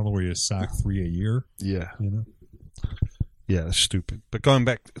Watford model where you sack 3 a year. Yeah. You know? Yeah, that's stupid. But going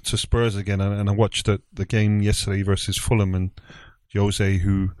back to Spurs again, and I watched the game yesterday versus Fulham, and Jose,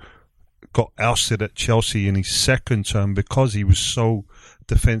 who got ousted at Chelsea in his second term because he was so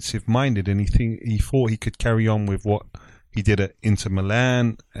defensive-minded, and he thought he could carry on with what he did at Inter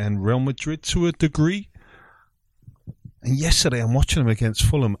Milan and Real Madrid to a degree. And yesterday I'm watching him against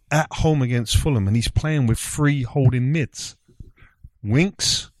Fulham, at home against Fulham, and he's playing with 3 holding mids.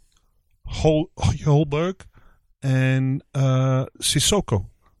 Winks, Holberg, and Sissoko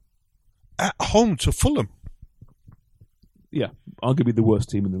at home to Fulham. Yeah, arguably the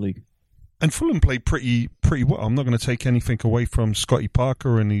worst team in the league. And Fulham played pretty well. I'm not going to take anything away from Scotty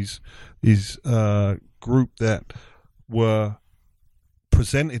Parker and his group that were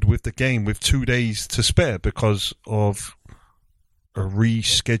presented with the game with 2 days to spare because of a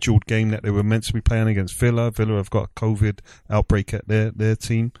rescheduled game that they were meant to be playing against Villa. Villa have got a COVID outbreak at their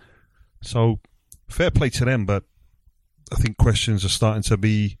team. So fair play to them, but I think questions are starting to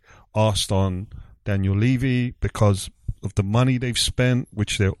be asked on Daniel Levy because of the money they've spent,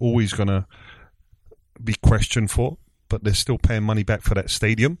 which they're always going to be questioned for, but they're still paying money back for that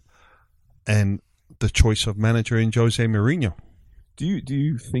stadium, and the choice of manager in Jose Mourinho. Do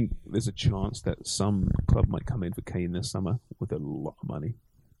you think there's a chance that some club might come in for Kane this summer with a lot of money?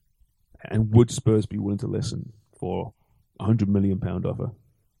 And would Spurs be willing to listen for £100 million offer?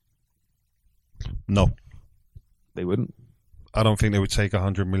 No, They wouldn't. I don't think they would take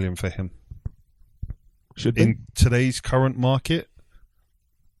 100 million for him. Should they? In today's current market,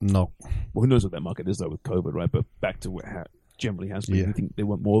 no. Well, who knows what that market is though with COVID, right? But back to what generally has been. Yeah. You think they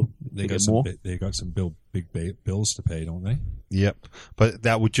want more? They get got some. more. They got some big bills to pay, don't they? Yep. But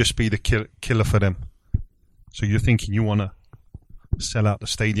that would just be the killer for them. So you're thinking you want to sell out the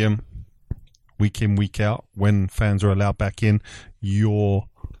stadium week in, week out when fans are allowed back in.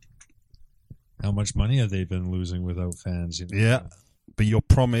 How much money have they been losing without fans? Yeah. But your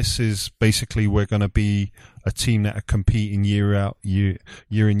promise is basically we're going to be a team that are competing year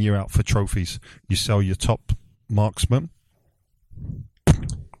in, year out for trophies. You sell your top marksman.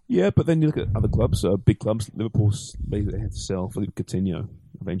 Yeah, but then you look at other clubs, big clubs. Liverpool, they had to sell Philippe Coutinho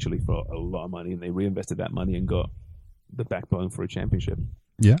eventually for a lot of money, and they reinvested that money and got the backbone for a championship.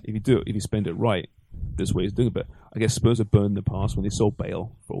 Yeah. If you spend it right, this way is doing it. But I guess Spurs have burned the past when they sold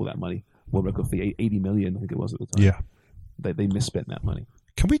Bale for all that money. World record fee, 80 million, I think it was at the time. Yeah. They misspent that money.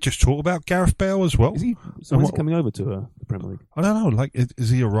 Can we just talk about Gareth Bale as well? Is he? So when's he coming over to the Premier League? I don't know. Like,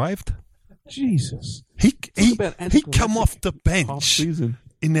 is he arrived? Jesus. He about come off the half bench season.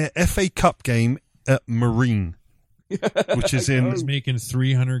 in their FA Cup game at Marine, which is in He's making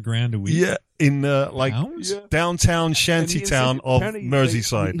 $300,000 a week. in Pounds? downtown shantytown of Apparently,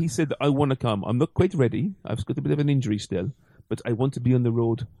 Merseyside. He said that I want to come. I'm not quite ready. I've got a bit of an injury still, but I want to be on the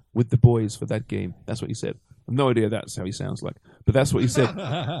road with the boys for that game. That's what he said. I've no idea that's how he sounds like, but that's what he said.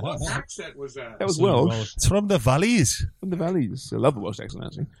 What accent was that? That was Welsh. It's from the Valleys. From the Valleys. I love the Welsh accent,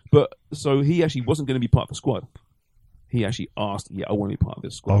 actually. But so he actually wasn't going to be part of the squad. He actually asked, I want to be part of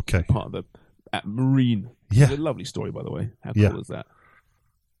this squad. Okay. Part of at Marine. Yeah. It's a lovely story, by the way. How cool is that?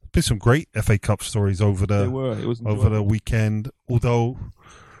 Been some great FA Cup stories over They were. It was the enjoyable. weekend. Although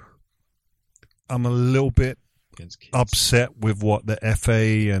I'm a little bit upset with what the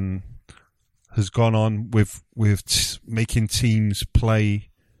FA and has gone on with making teams play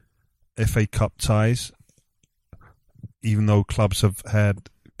FA Cup ties, even though clubs have had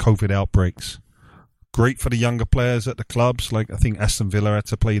COVID outbreaks. Great for the younger players at the clubs. Like I think Aston Villa had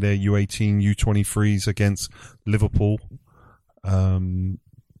to play their U18, U23s against Liverpool. There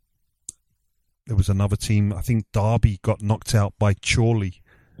was another team. I think Derby got knocked out by Chorley.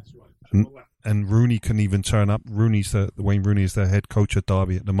 That's right. And Rooney couldn't even turn up. Wayne Rooney is the head coach at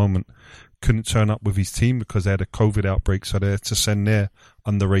Derby at the moment. Couldn't turn up with his team because they had a COVID outbreak, so they had to send their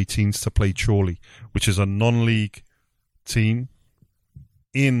under-18s to play Chorley, which is a non-league team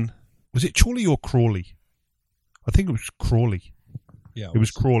in... Was it Chorley or Crawley? I think it was Crawley. Yeah, it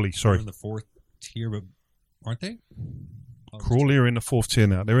was Crawley, sorry. They're in the fourth tier, but aren't they? Crawley are in the fourth tier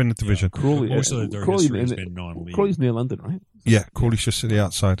now. They're in the division. Yeah, most of their history has been non-league. Crawley's near London, right? Yeah, Crawley's just at the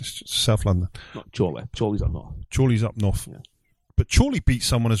outside. It's just South London. Not Chorley. Chorley's up north. Chorley's up north. Yeah. But Chorley beat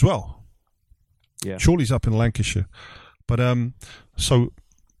someone as well. Yeah. Chorley's up in Lancashire. But so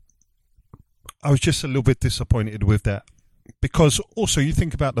I was just a little bit disappointed with that. Because also you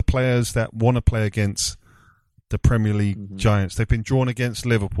think about the players that want to play against the Premier League giants. They've been drawn against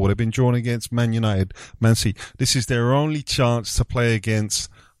Liverpool. They've been drawn against Man United, Man City. This is their only chance to play against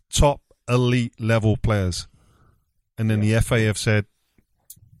top elite level players. And then the FA have said,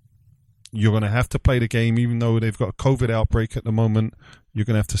 you're going to have to play the game, even though they've got a COVID outbreak at the moment. You're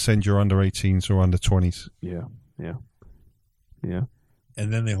going to have to send your under-18s or under-20s. Yeah. And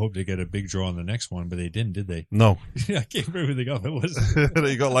then they hope to get a big draw on the next one, but they didn't, did they? No. I can't remember who they got. It was.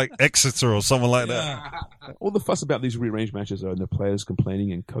 They got like Exeter or someone like that. All the fuss about these rearranged matches and the players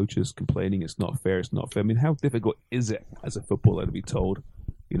complaining and coaches complaining it's not fair. I mean, how difficult is it as a footballer to be told,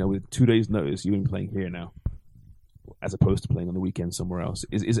 with 2 days' notice, you're playing here now, as opposed to playing on the weekend somewhere else?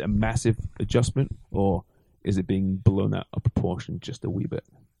 Is it a massive adjustment, or is it being blown out of proportion just a wee bit?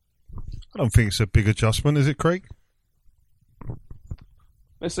 I don't think it's a big adjustment, is it, Craig?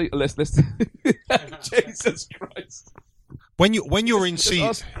 Let's Jesus Christ. When you're in season,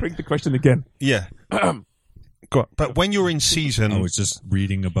 ask Craig the question again. Yeah. Go on. But when you're in season, I was just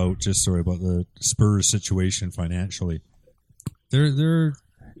reading about the Spurs situation financially. Their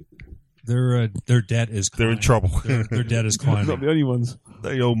debt is climbing. They're in trouble. Their debt is Not climbing. the only ones.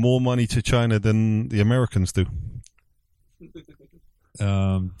 They owe more money to China than the Americans do.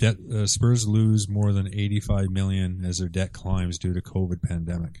 Spurs lose more than $85 million as their debt climbs due to COVID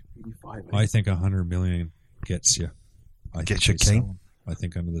pandemic. 85, I think $100 million gets you. Gets you, King. I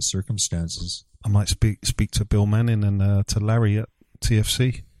think under the circumstances. I might speak to Bill Manning and to Larry at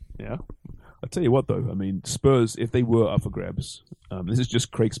TFC. Yeah. I'll tell you what, though. I mean, Spurs, if they were up for grabs, this is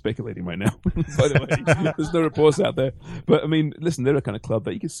just Craig speculating right now, by the way. There's no reports out there. But, I mean, listen, they're a kind of club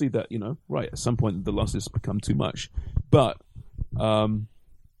that you can see that, right, at some point the losses become too much. But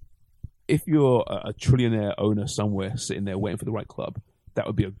if you're a trillionaire owner somewhere sitting there waiting for the right club, that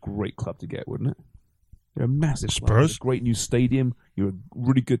would be a great club to get, wouldn't it? You're a massive club. Spurs? A great new stadium. You're a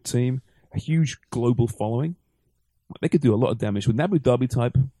really good team. A huge global following. They could do a lot of damage. With Abu Dhabi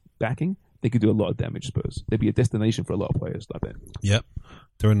type backing, they could do a lot of damage, Spurs. They'd be a destination for a lot of players, I bet. Yep.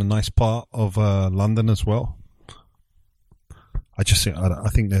 They're in a nice part of London as well. I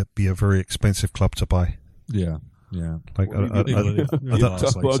think that'd be a very expensive club to buy. Yeah. Like,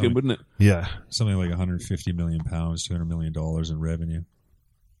 tough bargain, wouldn't it? Yeah. Something like £150 million, $200 million in revenue.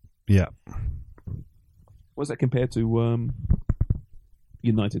 Yeah. What's that compared to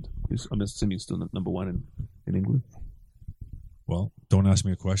United? I'm assuming it's still number one in England. Well, don't ask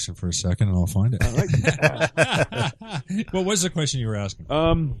me a question for a second, and I'll find it. What was the question you were asking?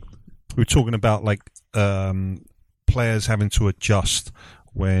 We were talking about players having to adjust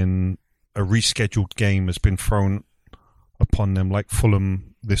when a rescheduled game has been thrown upon them, like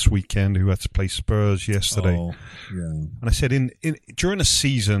Fulham this weekend, who had to play Spurs yesterday. Oh, yeah. And I said, during a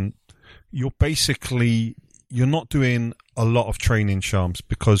season, you're not doing a lot of training, Shams,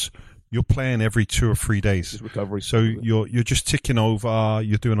 because you're playing every 2 or 3 days. Just recovery. So you're just ticking over.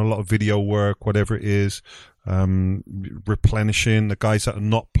 You're doing a lot of video work, whatever it is, replenishing. The guys that are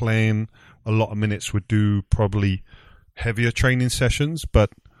not playing a lot of minutes would do probably heavier training sessions,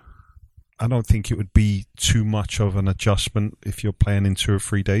 but I don't think it would be too much of an adjustment if you're playing in 2 or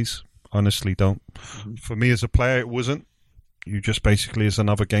 3 days. Honestly, don't. Mm-hmm. For me as a player, it wasn't. You just basically, as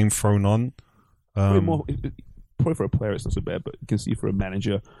another game thrown on. Probably for a player, it's not so bad, but you can see for a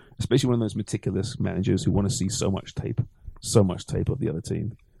manager, especially one of those meticulous managers who want to see so much tape of the other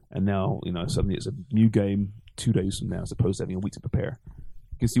team. And now, suddenly it's a new game 2 days from now as opposed to having a week to prepare.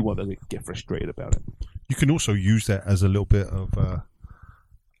 You can see why they get frustrated about it. You can also use that as a little bit of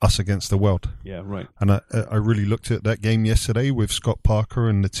us against the world. Yeah, right. And I really looked at that game yesterday with Scott Parker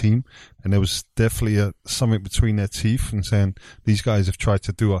and the team, and there was definitely something between their teeth and saying, these guys have tried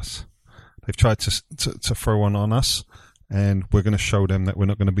to do us. They've tried to throw one on us, and we're going to show them that we're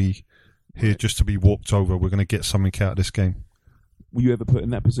not going to be here just to be walked over. We're going to get something out of this game. Were you ever put in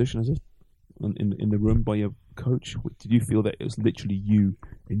that position in the room by your coach? Did you feel that it was literally you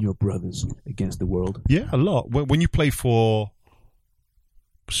and your brothers against the world? Yeah, a lot. When you play for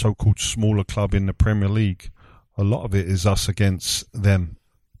so-called smaller club in the Premier League, a lot of it is us against them.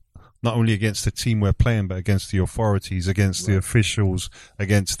 Not only against the team we're playing, but against the authorities, against the officials,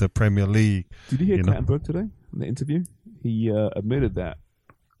 against the Premier League. Did you hear Clattenburg today in the interview? He admitted that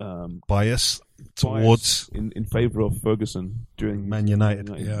bias towards in favour of Ferguson during Man United.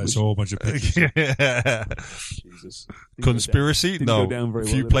 Yeah, it's a whole bunch of pictures. Jesus. Conspiracy? No.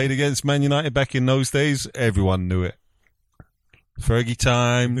 If you played against Man United back in those days, everyone knew it. Fergie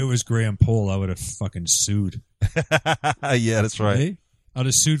time. If it was Graham Poll, I would have fucking sued. Yeah, that's right. Hey? I'd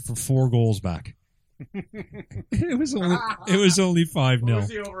have sued for 4 goals back. It was only 5-0. What was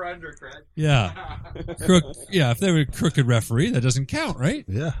the over under, Craig? Yeah. If they were a crooked referee, that doesn't count, right?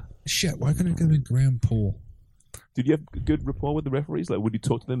 Yeah. Shit, why couldn't it have been Graham Poll? Did you have good rapport with the referees? Like, would you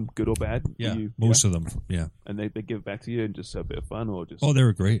talk to them, good or bad? Yeah, most of them, yeah. And they give it back to you and just have a bit of fun, or just... Oh, they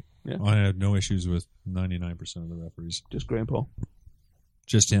were great. Yeah. I had no issues with 99% of the referees. Just Graham Poll?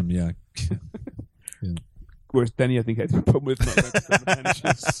 Just him, yeah. Yeah. Whereas Danny, I think, had a problem with not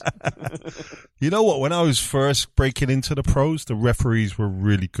managers. You know what? When I was first breaking into the pros, the referees were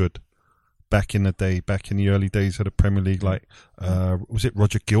really good. Back in the day, back in the early days of the Premier League, like was it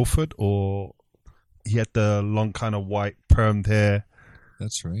Roger Guilford, or he had the long kind of white permed hair.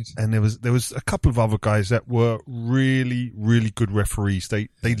 That's right. And there was a couple of other guys that were really, really good referees. They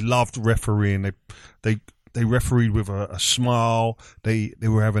loved refereeing. They refereed with a smile. They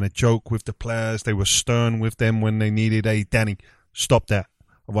were having a joke with the players. They were stern with them when they needed Danny, stop that.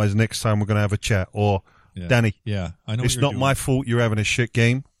 Otherwise, next time we're going to have a chat. Or, Danny, I know it's not my fault you're having a shit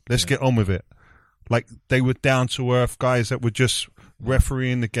game. Let's get on with it. Like, they were down-to-earth guys that were just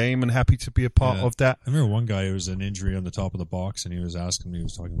refereeing the game and happy to be a part of that. I remember one guy, it was an injury on the top of the box, and he was asking me, he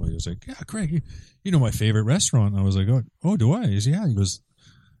was talking about, he was like, yeah, Craig, you know my favorite restaurant. And I was like, oh, do I? He said, yeah. He goes,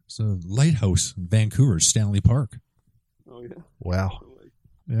 it's a lighthouse in Vancouver, Stanley Park. Oh, yeah. Wow.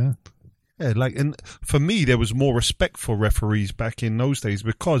 Yeah. Yeah, like, and for me, there was more respect for referees back in those days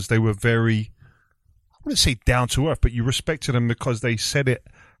because they were very, I wouldn't say down to earth, but you respected them because they said it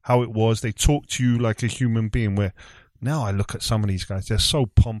how it was. They talked to you like a human being, where now I look at some of these guys, they're so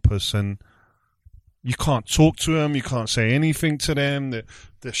pompous and You can't talk to them. You can't say anything to them.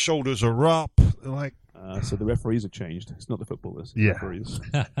 Their shoulders are up. Like, so the referees have changed. It's not the footballers. The Yeah. referees.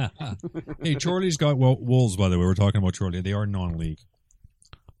 Hey, Chorley's got Wolves, by the way. We're talking about Chorley. They are non-league.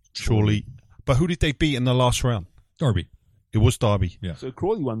 surely. But who did they beat in the last round? Derby. It was Derby. Yeah. So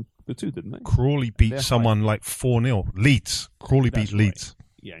Crawley won the two, didn't they? Crawley beat They're someone like 4-0. Leeds. Crawley That's beat Leeds.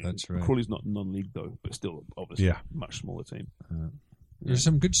 Yeah, That's right. Crawley's not non-league though, but still, obviously, Yeah. much smaller team. There's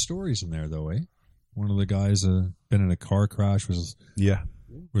some good stories in there, though, eh? One of the guys been in a car crash, was Yeah.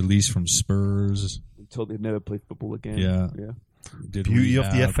 released from Spurs. Until they'd never play football again. Yeah. yeah, Did Beauty of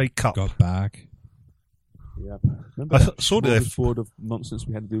the rehab, FA Cup. Got back. yeah. Remember I that saw that- smorgasbord of nonsense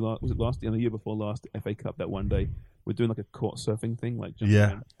we had to do? Was it last year, the year before last FA Cup? That one day we're doing like a court surfing thing, like jumping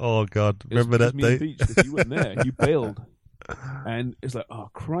Yeah. around. Oh, God. It was- Remember it was that me and day? Beach, because you weren't there. You bailed, and it's like, oh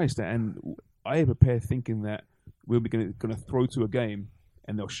Christ! And I had prepared thinking that we were going to throw to a game,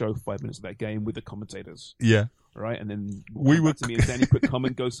 and they'll show 5 minutes of that game with the commentators, Yeah. right? And then We come were- back to me and Danny quick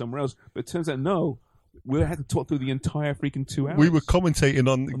comment, go somewhere else. But it turns out no, we had to talk through the entire freaking 2 hours. We were commentating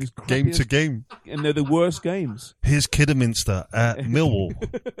on these game to crappiest- game. and they're the worst games. Here's Kidderminster at Millwall.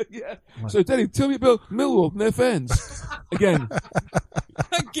 Yeah. So Danny, tell me about Millwall and their fans again.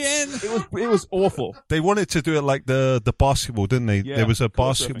 Again! It was awful. They wanted to do it like the basketball, didn't they? Yeah, There was a court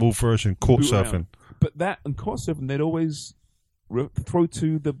basketball version, court Boot around. surfing. But that and court surfing, they'd always throw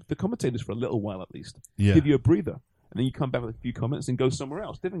to the commentators for a little while at least. Yeah. Give you a breather. And then you come back with a few comments and go somewhere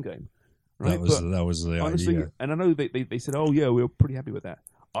else, different game. Right? That was But that was the honestly, idea. and I know they said, oh yeah, we were pretty happy with that.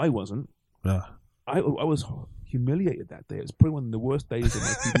 I wasn't. Yeah. I was humiliated that day. It was probably one of the worst days of my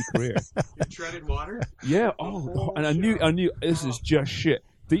TV career. Treaded water. Yeah. Oh, and I knew this is just shit.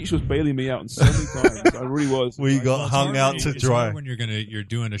 Deitch was bailing me out so many times. I really was. We got Well, it's hung hard out when to it's hard dry. when you're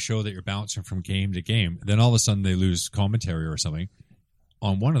doing a show that you're bouncing from game to game. Then all of a sudden they lose commentary or something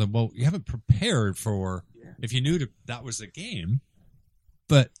on one of them. Well, you haven't prepared for if you knew that was the game,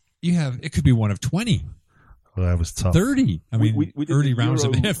 but it could be one of 20, Well, that was tough. 30. I mean, we did 30 the rounds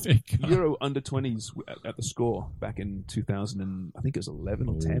of Euro- the FA Cup. Euro under 20s at the Score back in 2000 and I think it was 11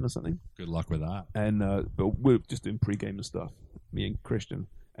 or 10 or something. Good luck with that. And but we're just doing pre-game and stuff, me and Christian,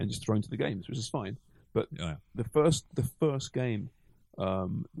 and just thrown to the games, which is fine. But Yeah. the first game,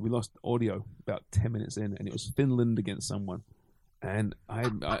 we lost audio about 10 minutes in, and it was Finland against someone. And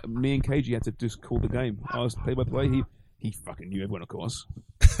me and KG had to just call the game. I was play-by-play. He fucking knew everyone, of course.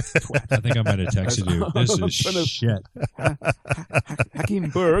 I think I might have texted you. This I'm is trying to- shit. Hakeem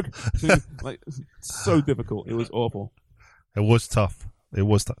Berg, like so difficult. It was awful. It was tough. It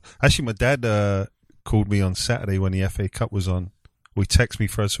was tough. Actually, my dad called me on Saturday when the FA Cup was on. We texted me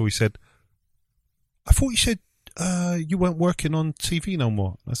first, so he said, I thought you said you weren't working on TV no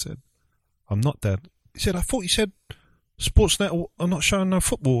more. I said, I'm not, Dad. He said, I thought you said Sportsnet are not showing no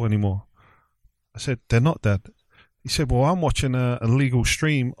football anymore. I said, they're not, Dad. He said, well, I'm watching a legal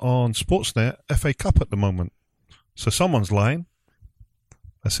stream on Sportsnet, FA Cup at the moment. So someone's lying.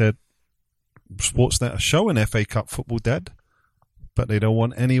 I said, Sportsnet are showing FA Cup football, Dad, but they don't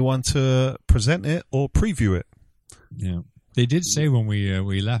want anyone to present it or preview it. Yeah. They did say when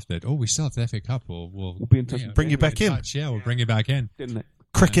we left that, we still have the FA Cup. We'll be in touch. Bring you we'll back be in. touch. Yeah, we'll bring you back in. Didn't it?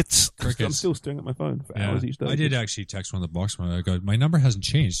 Crickets. I'm Crickets. still staring at my phone for Yeah. hours each day. I did actually text one of the box when I go, my number hasn't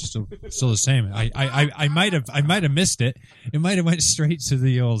changed. It's still the same. I might have missed it. It might have went straight to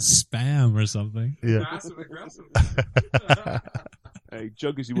the old spam or something. Yeah. Passive aggressive. Hey,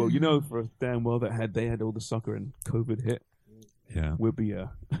 joke as you will, you know for damn well that they had all the soccer and COVID hit. Yeah. We'd be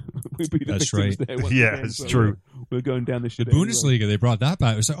we'd be the That's victims right. there. once Yeah, again, it's so true. We're going down the The shit. anyway. Bundesliga, they brought that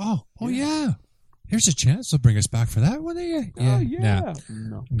back. It was like, oh yeah. Here's a chance they'll bring us back for that one. Yeah. Oh yeah.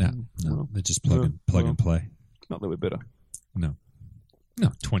 No. No. No. They just plug and play. Not that we're bitter. No.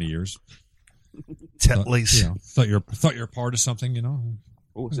 20 years. Tetleys. Thought you're part of something, you know.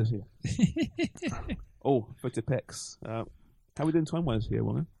 Oh, what's this here? Oh, Footipex. How are we doing time-wise here,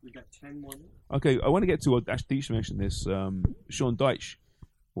 Warren? We got 10 more. Okay, I want to get to what Ash Deitch mentioned this. Sean Dyche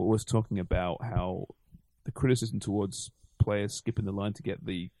was talking about how the criticism towards players skipping the line to get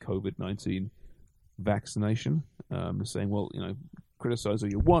the COVID-19 vaccination, saying, well, criticize all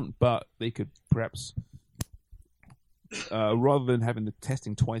you want, but they could perhaps, rather than having the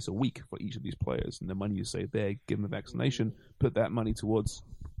testing twice a week for each of these players and the money you save there, give them a vaccination, put that money towards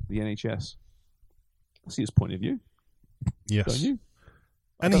the NHS. I see his point of view, don't Yes. you?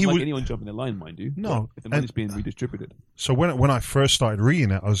 And I he don't like would. anyone jumping the line, mind you. No, if the money's and- being redistributed. So when I first started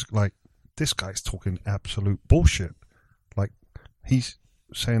reading it, I was like, this guy's talking absolute bullshit. Like, he's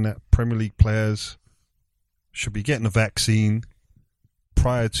saying that Premier League players should be getting a vaccine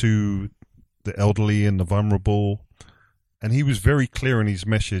prior to the elderly and the vulnerable, And he was very clear in his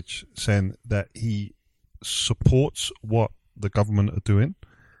message saying that he supports what the government are doing,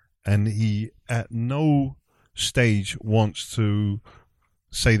 and he at no stage wants to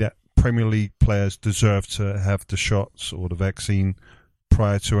say that Premier League players deserve to have the shots or the vaccine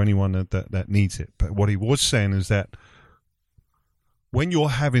prior to anyone that needs it. But what he was saying is that when you're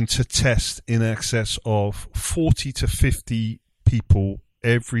having to test in excess of 40 to 50 people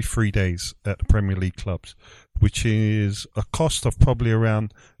every 3 days at the Premier League clubs, which is a cost of probably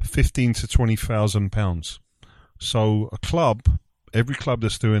around £15,000 to £20,000. So every club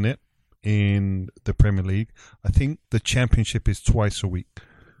that's doing it in the Premier League, I think the Championship is twice a week.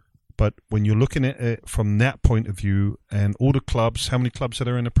 But when you're looking at it from that point of view, and all the clubs, how many clubs are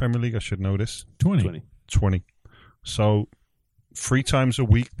there in the Premier League? I should know this. 20. So 3 times a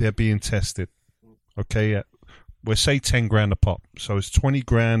week they're being tested. Okay, we'll say 10 grand a pop. So it's 20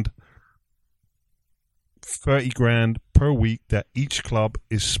 grand, 30 grand per week that each club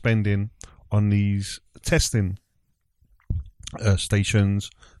is spending on these testing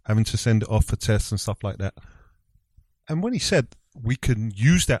stations, having to send it off for tests and stuff like that. And when he said we can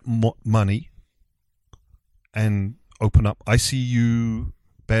use that money and open up ICU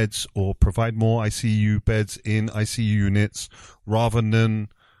beds or provide more ICU beds in ICU units rather than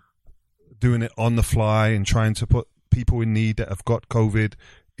doing it on the fly and trying to put people in need that have got COVID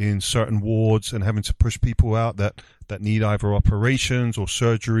in certain wards and having to push people out that need either operations or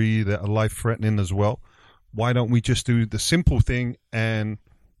surgery that are life-threatening as well. Why don't we just do the simple thing and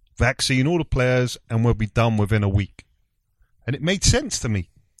vaccine all the players and we'll be done within a week? And it made sense to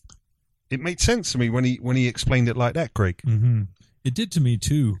me. It made sense to me when he explained it like that, Greg. Mm-hmm. It did to me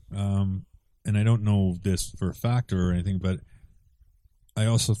too. And I don't know this for a fact or anything, but I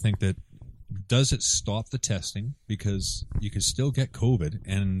also think that does it stop the testing? Because you can still get COVID,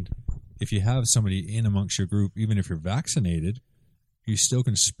 and if you have somebody in amongst your group, even if you're vaccinated, you still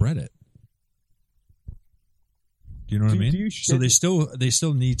can spread it. Do you know what I mean? So they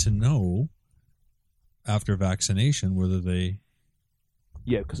still need to know after vaccination whether they...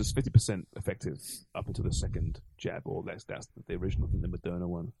 Yeah, because it's 50% effective up until the second jab, or that's the original thing, the Moderna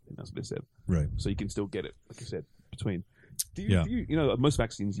one. I think that's what they said. Right. So you can still get it, like I said, between. Do you know, most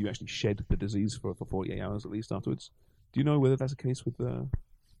vaccines you actually shed the disease for 48 hours at least afterwards. Do you know whether that's the case with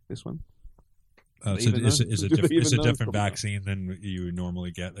this one? It's a different vaccine than you would normally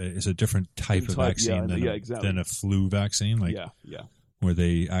get. It's a different type of vaccine than a flu vaccine. Where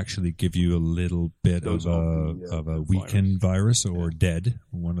they actually give you a little bit of a weakened virus or dead,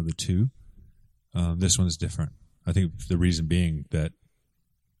 one of the two. This one's different. I think the reason being that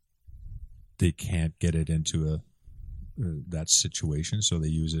they can't get it into that situation, so they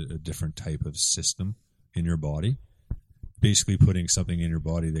use a different type of system in your body, basically putting something in your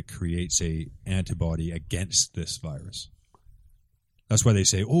body that creates a antibody against this virus. That's why they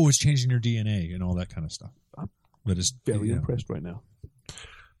say, "Oh, it's changing your DNA" and all that kind of stuff. But it's very impressed right now.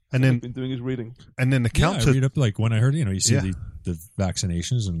 And then been doing his reading. And then the counter. I read up, like when I heard, you see the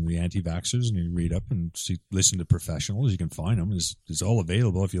vaccinations and the anti-vaxxers, and you read up and listen to professionals. You can find them. It's all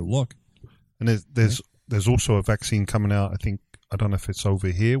available if you look. And there's also a vaccine coming out. I don't know if it's over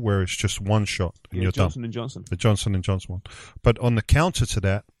here where it's just one shot and you're Johnson done. Johnson. The Johnson & Johnson one. But on the counter to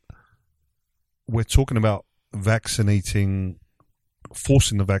that, we're talking about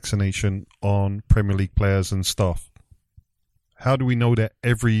forcing the vaccination on Premier League players and staff. How do we know that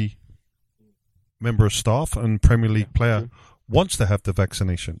every member of staff and Premier League player wants to have the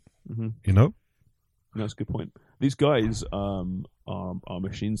vaccination? Mm-hmm. You know? No, that's a good point. These guys are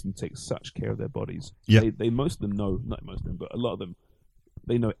machines and take such care of their bodies. Yeah. They most of them know, not most of them, but a lot of them,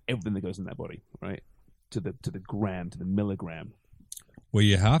 they know everything that goes in that body, right? To the gram, to the milligram. Well,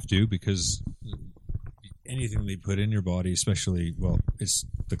 you have to, because anything they put in your body, especially, it's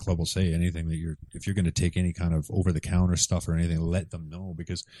the club will say anything that if you're going to take any kind of over-the-counter stuff or anything, let them know,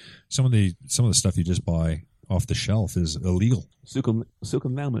 because some of the stuff you just buy off the shelf is illegal. Silken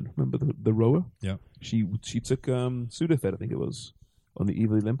Laumann, remember the rower? Yeah. She took Sudafed, I think it was, on the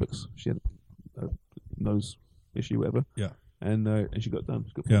eve of the Olympics. She had a nose issue, whatever. Yeah. And she got done.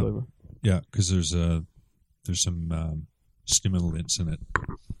 She got pulled over. Yeah, because there's some stimulants in it.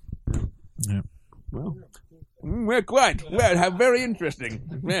 Yeah. Well, how very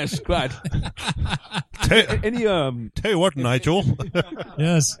interesting. Yes, quite. Tell you what, Nigel.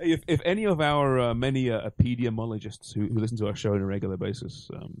 Yes. If any of our many epidemiologists who listen to our show on a regular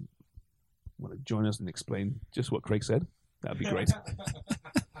basis want to join us and explain just what Craig said, that'd be great.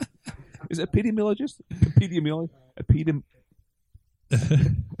 Is it epidemiologist?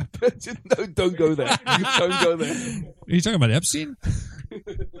 No, don't go there. Don't go there. Are you talking about Epstein?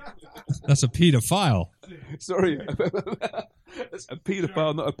 That's a pedophile. Sorry. That's a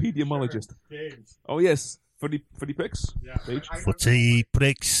paedophile, not a pediamologist. Oh, yes. Footy picks? Yeah. Footy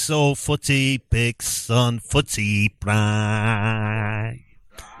picks, oh, footy picks on Footy Prime.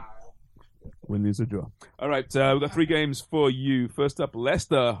 Win, lose, or draw. All right, we've got 3 games for you. First up,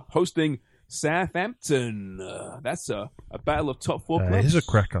 Leicester hosting Southampton. That's a battle of top 4 clubs. Here's a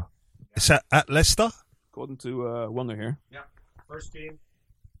cracker. Is that at Leicester? According to Wonga here. Yeah. First game.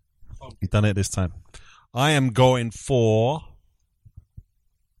 You've done it this time. I am going for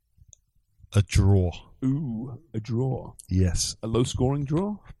a draw. Ooh, a draw. Yes. A low-scoring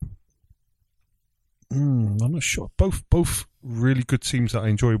draw? I'm not sure. Both really good teams that I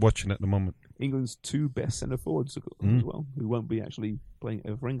enjoy watching at the moment. England's 2 best centre forwards as well, who won't be actually playing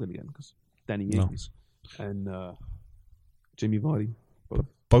for England again because Danny Ings and Jamie Vardy.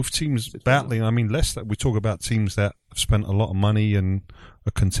 Both teams battling. I mean, Leicester, we talk about teams that have spent a lot of money and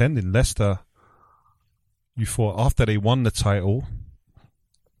are contending. Leicester, you thought after they won the title,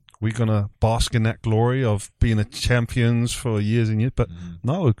 we're going to bask in that glory of being a champions for years and years. But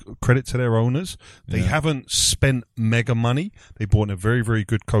no, credit to their owners. They haven't spent mega money. They brought in a very, very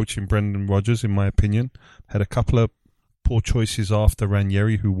good coach in Brendan Rodgers, in my opinion. Had a couple of poor choices after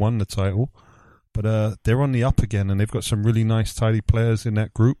Ranieri, who won the title. But they're on the up again, and they've got some really nice, tidy players in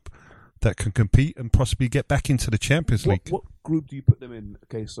that group that can compete and possibly get back into the Champions League. What group do you put them in?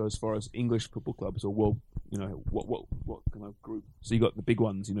 Okay, so as far as English football clubs, or what kind of group? So you got the big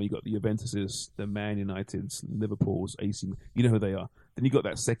ones. You got the Juventuses, the Man Uniteds, Liverpool's, AC. You know who they are. Then you got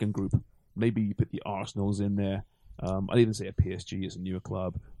that second group. Maybe you put the Arsenals in there. I'd even say a PSG is a newer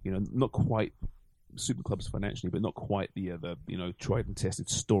club. Not quite super clubs financially, but not quite the tried and tested,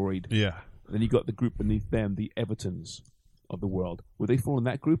 storied. Yeah. Then you got the group beneath them, the Evertons of the world. Would they fall in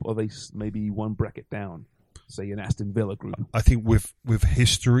that group, or are they maybe one bracket down, say an Aston Villa group? I think with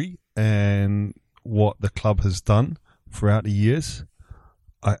history and what the club has done throughout the years,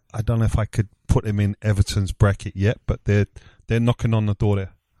 I don't know if I could put them in Everton's bracket yet, but they're knocking on the door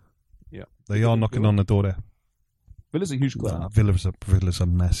there. Yeah, they are knocking on the door there. Villa's a huge club. Villa's a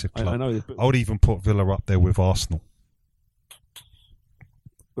massive club. I know. I would even put Villa up there with Arsenal.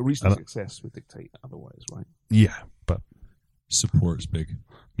 But recent success would dictate otherwise, right? Yeah, but support's big.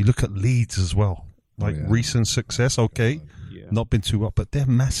 You look at Leeds as well. Recent success, okay, not been too up, but they're a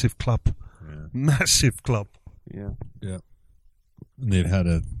massive club. Yeah. Massive club. Yeah, yeah. And they've had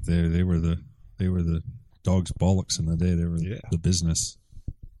they were the dog's bollocks in the day. They were the business.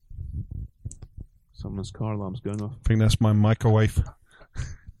 Someone's car alarm's going off. I think that's my microwave.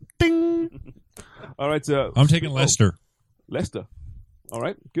 Ding. All right, I'm taking Leicester. Leicester. All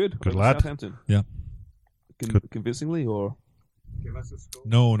right, good. Good lad. Southampton. Yeah. Convincingly, or give us a score?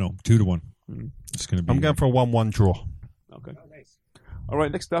 No, 2-1. It's going to be. I'm going for a 1-1 draw. Okay. Oh, nice. All right.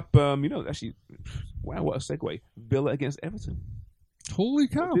 Next up, actually, wow, what a segue! Villa against Everton. Holy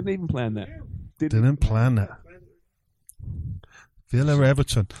cow! Didn't even plan that. Didn't plan that. Villa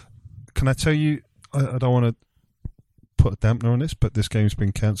Everton. Can I tell you? I don't want to put a dampener on this, but this game's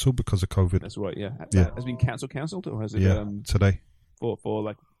been cancelled because of COVID. That's right. Yeah. Yeah. Has it been cancelled, or has it? Today. For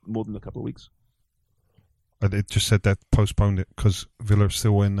like more than a couple of weeks. It just said that postponed it because Villa's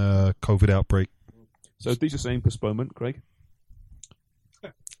still in COVID outbreak. So these are saying postponement, Craig?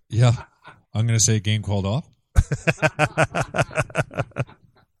 Yeah. I'm going to say game called off.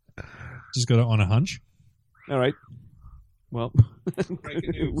 Just got it on a hunch. All right. Well,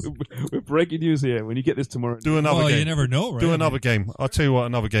 we're breaking news here. When you get this tomorrow, do another game. You never know, right? Do another game. I'll tell you what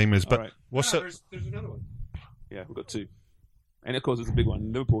another game is. But right. what's it? There's another one. Yeah, we've got 2. And of course, it's a big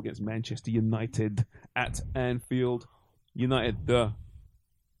one. Liverpool against Manchester United at Anfield. United, the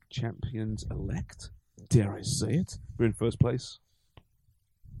champions-elect. Dare I say it? We're in first place.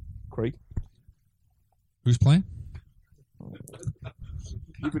 Craig? Who's playing?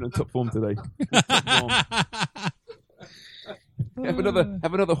 You've been on top form today. Have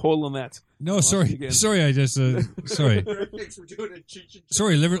another haul on that. No, sorry. I just sorry.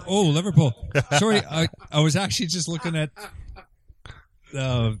 Sorry, Liverpool. Sorry, I was actually just looking at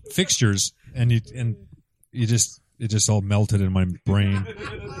fixtures, and it just all melted in my brain.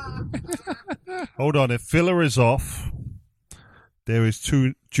 Hold on, if Villa is off, there is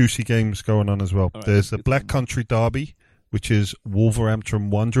 2 juicy games going on as well. Right, there's the Black Country Derby, which is Wolverhampton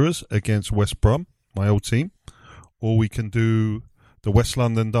Wanderers against West Brom, my old team. Or we can do the West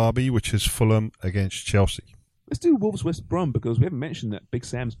London Derby, which is Fulham against Chelsea. Let's do Wolves West Brom because we haven't mentioned that Big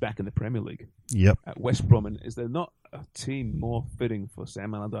Sam's back in the Premier League. Yep. At West Brom, and is there not a team more fitting for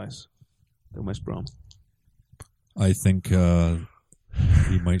Sam Allardyce than West Brom? I think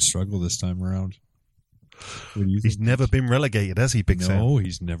he might struggle this time around. What do you He's think? never been relegated, has he, Big Sam? No,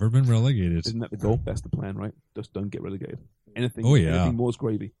 he's never been relegated. Isn't that the goal? That's the plan, right? Just don't get relegated. Anything. Oh, yeah. Anything more is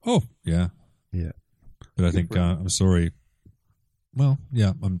gravy. Oh, yeah. Yeah. But I think, I'm sorry. Well,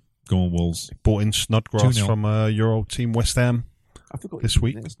 yeah, I'm going Wolves. Bought in Snodgrass 2-0. from your old team, West Ham. I forgot This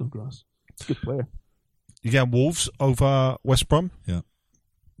week. It's no grass. It's a good player. You get Wolves over West Brom? Yeah.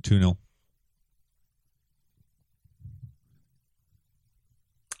 2-0.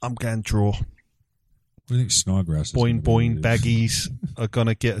 I'm going draw. What do you think Snodgrass is Boing, gonna boing, lose? baggies are going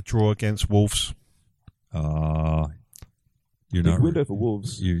to get a draw against Wolves. You're Big not. window for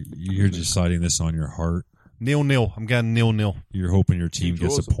Wolves. You're deciding this on your heart. 0-0. I'm going 0-0. You're hoping your team Two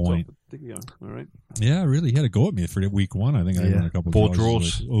gets draws a point. up top. Yeah, all right. Yeah, really. He had a go at me for week 1. I think I Yeah. won a couple of 4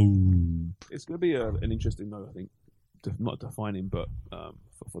 draws. draws. Oh. It's going to be an interesting note, I think. Not defining, but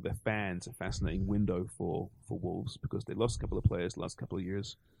for their fans, a fascinating window for Wolves because they lost a couple of players the last couple of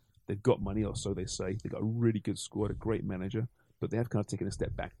years. They've got money, or so they say. They've got a really good squad, a great manager, but they have kind of taken a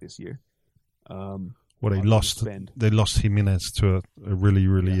step back this year. Well, they Are they lost. spend? They lost Jimenez to a really,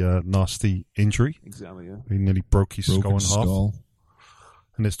 really nasty injury. Exactly, yeah. He nearly broke his Broken skull in half. skull.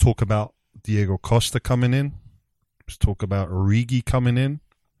 And there's talk about Diego Costa coming in. There's talk about Origi coming in.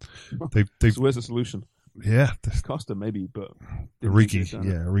 They So where's the solution? yeah, Costa, maybe, but... Origi's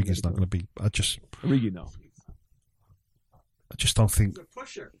not going to be. I just Origi, no. don't think He's a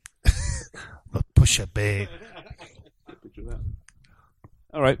pusher. a pusher babe. Picture that.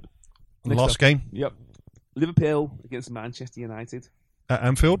 All right. Next Last up. game Yep. Liverpool against Manchester United. at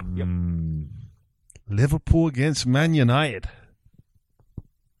Anfield. Yep. Liverpool against Man United.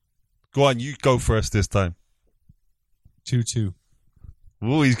 Go on, you go first this time. 2-2.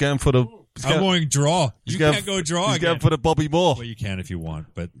 Oh, he's going for the. He's I'm going draw. he's You going- can't go draw He's again. going for the Bobby Moore. Well, you can if you want,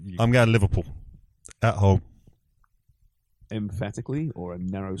 but I'm going Liverpool at home. Emphatically, or a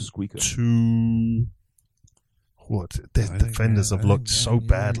narrow squeaker? 2. What? Their defenders have looked so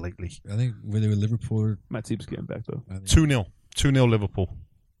bad lately. I think whether with Liverpool or Matt Tip's getting back, though. 2-0. 2-0 Liverpool.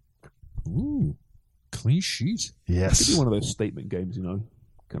 Ooh, clean sheet. It could Yes. be one of those statement games, you know.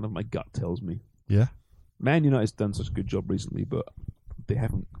 Kind of my gut tells me. Yeah. Man United's done such a good job recently, but they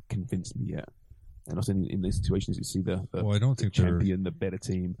haven't convinced me yet. And also in these situations, you see the Well, I don't the think they're- champion, the better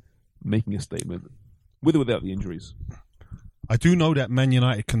team, making a statement, with or without the injuries. I do know that Man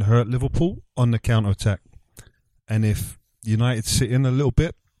United can hurt Liverpool on the counter-attack. And if United sit in a little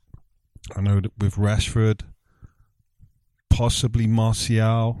bit, I know that with Rashford, possibly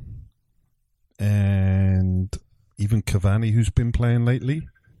Martial, and even Cavani, who's been playing lately,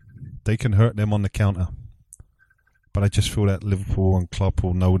 they can hurt them on the counter. But I just feel that Liverpool and Klopp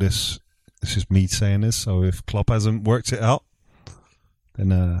will know this. This is me saying this, so if Klopp hasn't worked it out,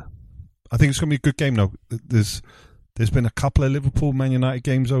 then I think it's going to be a good game, though. There's been a couple of Liverpool Man United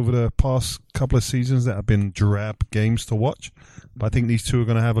games over the past couple of seasons that have been drab games to watch. But I think these two are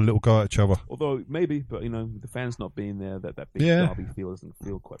going to have a little go at each other. Although, maybe, but, you know, with the fans not being there, that big Yeah. derby feel doesn't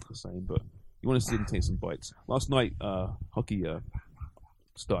feel quite the same. But you want to see them take some bites. Last night, hockey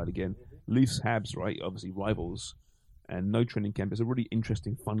started again. Leafs Habs, right? Obviously rivals. And no training camp. It's a really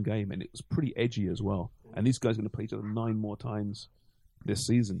interesting, fun game. And it was pretty edgy as well. And these guys are going to play each other 9 more times this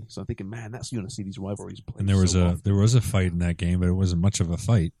season. So I'm thinking, man, you're going to see these rivalries play. And there was so a often. there was a fight in that game, but it wasn't much of a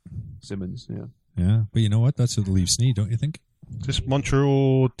fight. Simmons, yeah. Yeah, but you know what? That's what the Leafs need, don't you think? This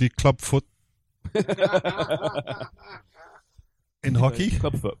Montreal, the club foot in hockey?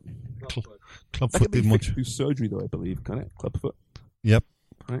 Clubfoot. Club That foot can be in fixed Montreal. through surgery, though, I believe. Can it? Clubfoot. Yep.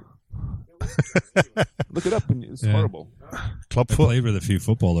 Right. Look it up, and it's Yeah. horrible. Club I foot. played with a few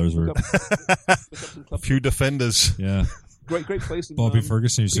footballers. Look Were, up some Clubfoot. Few defenders. yeah, Great place. In, Bobby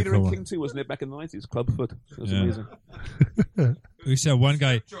Ferguson used to Peter and call. King too, wasn't it? Back in the 90s, Clubfoot. It was Yeah. amazing. We used to have one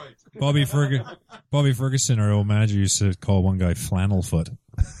guy, Bobby Ferguson, our old manager, used to call one guy flannel foot.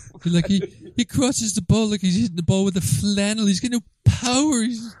 Like he crosses the ball like he's hitting the ball with a flannel. He's got no power.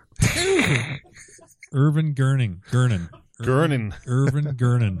 He's terrible. Irvin Gurning. Gurning. Irvin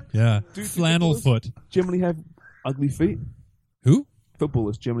Gurning. Yeah. Do Flannel footballers foot. Generally have ugly feet. Who?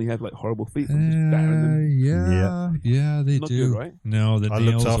 Footballers generally have like horrible feet. Just barren them. Yeah, they Not do. good, right? No, the I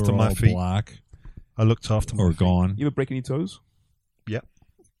looked nails after are my all feet. black I looked after my or feet. gone. You ever break any toes? Yep.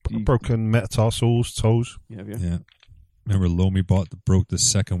 Do you- Broken metatarsals, toes. You have, yeah. Yeah. Remember Lomi broke the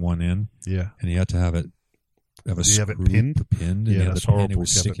second one in, Yeah. and he had to have a Did you have it screw pinned? pinned, and Yeah, he had that's the pin, horrible it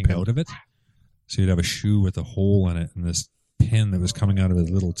was to have it sticking pinned. out of it. So he'd have a shoe with a hole in it, and this pin that was coming out of his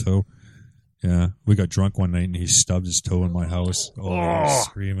little toe. Yeah, we got drunk one night, and he stubbed his toe in my house. Oh, I was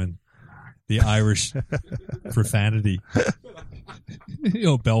screaming. The Irish profanity.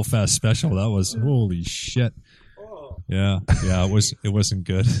 Belfast special. That was holy shit. Yeah, it wasn't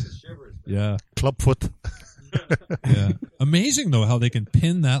good. Yeah. Clubfoot. Yeah. Amazing though how they can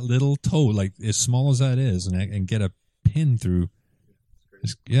pin that little toe, like as small as that is, and get a pin through.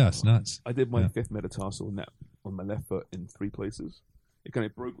 It's nuts. I did my fifth metatarsal on my left foot in 3 places. It kind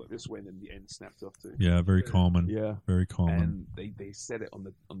of broke like this way, and then the end snapped off too. Yeah, very common. Yeah, very common. And they set it on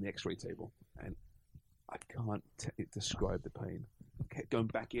the X-ray table, and I can't describe the pain. I kept going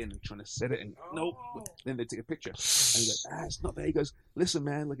back in and trying to set it, and nope. Then they take a picture, and he goes, it's not there. He goes, listen,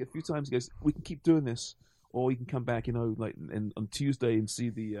 man, like a few times, he goes, we can keep doing this, or you can come back, like and on Tuesday and see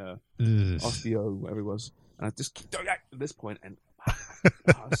the osteo, whatever it was. And I just keep doing that at this point, and I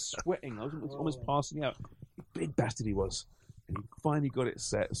was sweating. I was almost passing out. Big bastard he was. And he finally got it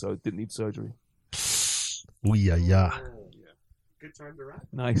set, so it didn't need surgery. Ooh, yeah. Good time to wrap.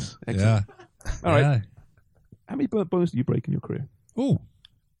 Nice. Excellent. Yeah. All right. Yeah. How many bones do you break in your career? Oh,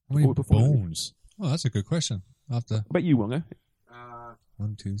 how many Before- bones? Oh, that's a good question. I'll have to. I bet you, Wonga.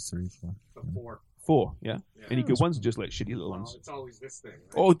 1, 2, 3, 4. 4. 4, yeah? Any good ones or just like shitty little ones? It's always this thing.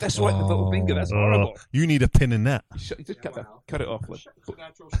 Right? Oh, that's right, the little finger. That's horrible. You need a pin in that. Just cut it off. Like, It's a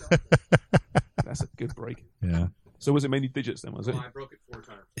natural shock. that's a good break. Yeah. So was it mainly digits then, was it? Well, I broke it 4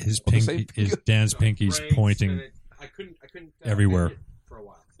 times. His Well, the pinky, same- his Dan's So pinky's breaks, pointing and I couldn't everywhere. bend it for a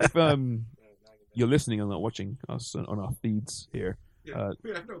while. If you're listening and not watching us on our feeds here, Yeah,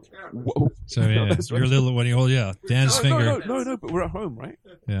 we have no camera. whoa. So No, yeah, that's your right. little when you hold Dan's finger. No, but we're at home, right?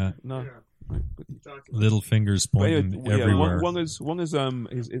 Yeah, No. Yeah. Right. little fingers But pointing anyway, yeah, everywhere. Wonga's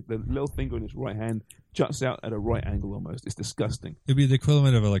the little finger in his right hand juts out at a right angle almost. It's disgusting. It'd be the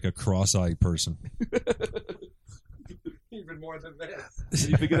equivalent of like a cross-eyed person. Even more than this. Have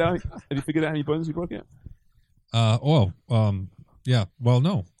you figured out how many bones you broke out? Yeah. Well,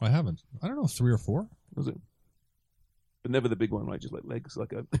 no, I haven't. I don't know, 3 or 4. Was it? But never the big one, right? Just like legs,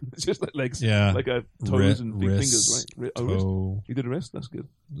 just like legs. Yeah. Like a toes and big wrists, fingers, right? Wrist. toe, You did a wrist? That's good.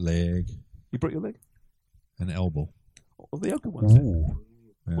 leg, You broke your leg? and elbow. Oh, the other ones.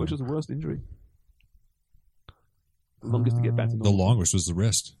 Yeah. Which was the worst injury? The longest to get back to The normal. longest was the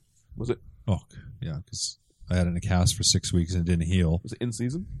wrist. Was it? Oh, yeah, because I had it in a cast for 6 weeks and it didn't heal. Was it in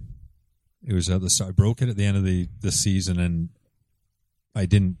season? It was at the start. I broke it at the end of the season, and I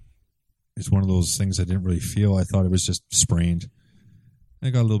didn't. It's one of those things I didn't really feel. I thought it was just sprained. I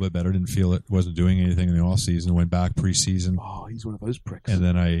got a little bit better. Didn't feel it. Wasn't doing anything in the off season. Went back preseason, Oh, he's one of those pricks. and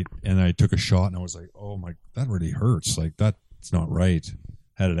then I took a shot, and I was like, "Oh my, that really hurts. Like that's not right."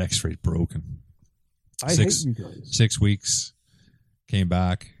 Had an X-ray broken. I hate you guys. 6 weeks. Came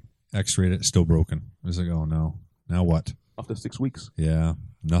back. X-rayed it. Still broken. I was like, "Oh no. Now what?" After 6 weeks. Yeah,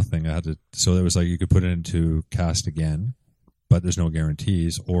 nothing. I had to. So it was like you could put it into cast again, but there's no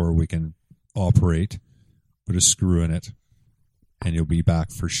guarantees. Or we can operate, put a screw in it, and you'll be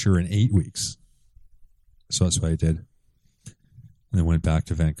back for sure in 8 weeks. So that's what I did. And then went back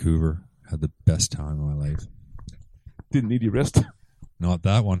to Vancouver. Had the best time of my life. Didn't need your rest. Not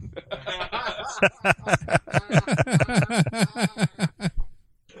that one.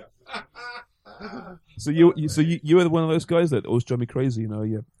 So you were one of those guys that always drove me crazy. You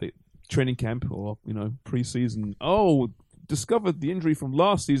know, the training camp or pre-season. Oh, discovered the injury from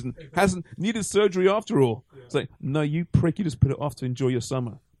last season hasn't needed surgery after all. It's like, no, you prick, you just put it off to enjoy your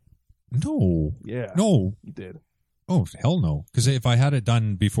summer. No. Yeah, No. you did. Oh hell no! Because if I had it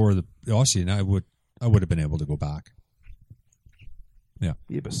done before the off season, I would have been able to go back. Yeah,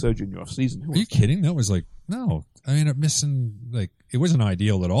 but surgery in your off season. Are you kidding? That was like no. I mean, I'm missing like it wasn't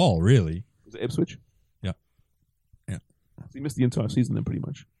ideal at all, really. Was it Ipswich? Yeah. So you missed the entire season then, pretty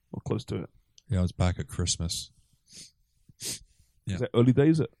much, or close to it. Yeah, I was back at Christmas. Yeah. Was that early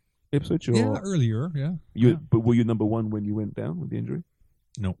days at Ipswich? Or Yeah, earlier. Yeah. But were you number one when you went down with the injury?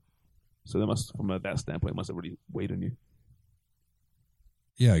 No. So that must, from that standpoint, must have really weighed on you.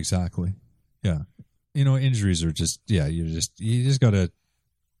 Yeah, exactly. Yeah. You know, injuries are just you just gotta.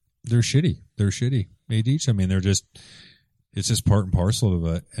 They're shitty. ADH. I mean, it's just part and parcel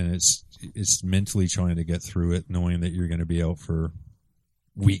of it, and it's mentally trying to get through it, knowing that you're going to be out for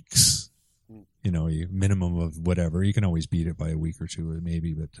weeks. You know, you minimum of whatever. You can always beat it by a week or two,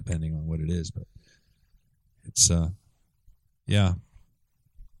 maybe, but depending on what it is. But it's yeah.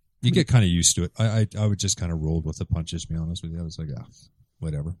 You get kind of used to it. I would just kind of rolled with the punches. To be honest with you, I was like,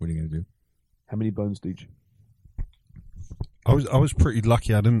 whatever. What are you going to do? How many bones did you? I was pretty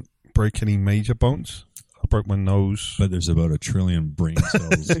lucky. I didn't break any major bones. I broke my nose. But there's about 1 trillion brain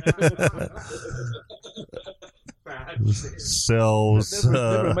cells. Cells.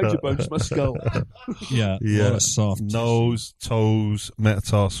 Never a major bone, just my skull. Yeah, a lot of soft nose, toes,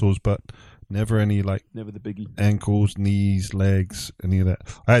 metatarsals, but never any like Never the biggie. ankles, knees, legs, any of that.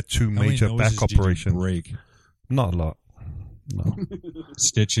 I had 2 How many major noses back did you operations. break? Not a lot. No.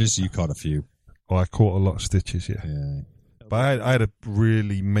 Stitches, you caught a few. Oh, I caught a lot of stitches, yeah. But I had a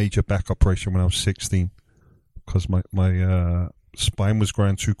really major back operation when I was 16 because my spine was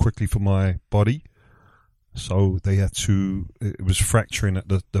growing too quickly for my body. So they had to, it was fracturing at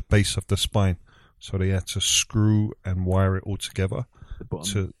the base of the spine. So they had to screw and wire it all together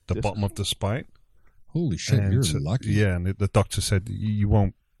to the bottom of the spine. Holy shit, and you're lucky. Yeah, and the doctor said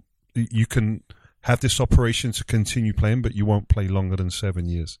you can have this operation to continue playing, but you won't play longer than 7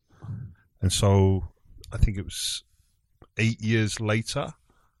 years. And so I think it was 8 years later,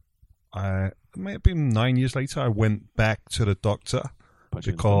 it may have been 9 years later, I went back to the doctor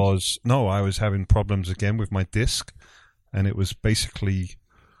because, I was having problems again with my disc. And it was basically,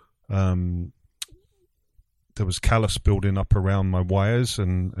 there was callus building up around my wires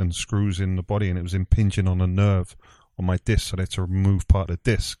and screws in the body, and it was impinging on a nerve on my disc, so they had to remove part of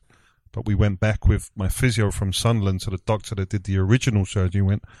the disc. But we went back with my physio from Sunderland to the doctor that did the original surgery and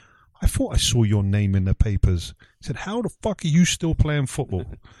went, I thought I saw your name in the papers. He said, how the fuck are you still playing football?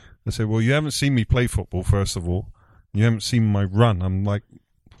 I said, well, you haven't seen me play football, first of all. You haven't seen my run. I'm like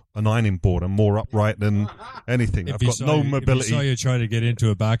an ironing board. I'm more upright than anything. I've got no mobility. If you saw you try to get into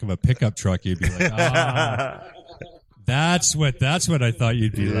the back of a pickup truck, you'd be like, that's what I thought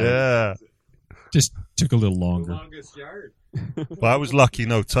you'd be like. Yeah. Just took a little longer. Longest yard. But I was lucky.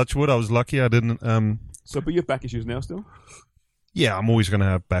 No, touch wood, I was lucky. I didn't... So, but you have back issues now still? Yeah, I'm always going to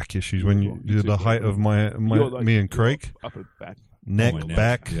have back issues when you're the height of me and Craig. Upper back. Neck,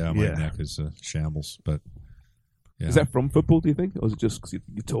 back. Yeah, my neck is shambles. But yeah. Is that from football, do you think? Or is it just because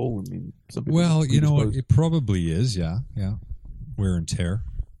you're tall? I mean, some people well, it probably is, yeah. Wear and tear,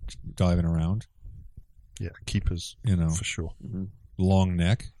 diving around. Yeah, keepers, for sure. Mm-hmm. Long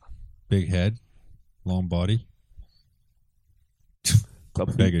neck, big head, long body.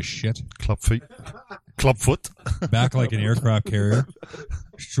 Bag of shit. Club feet. Club foot. Back like an aircraft carrier.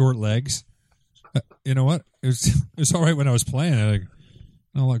 Short legs. You know what? It was all right when I was playing.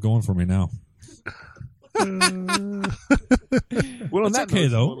 Not a lot going for me now. Well, that's okay,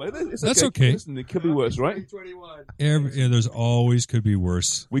 though. That's okay. Listen, it could be worse, right? There's always could be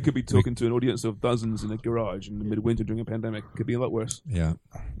worse. We could be talking to an audience of dozens in a garage in the midwinter during a pandemic. It could be a lot worse. Yeah.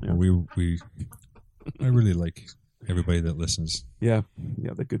 Well, I really like everybody that listens. Yeah,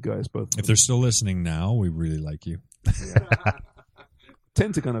 they're good guys, both. If they're still listening now, we really like you. Yeah.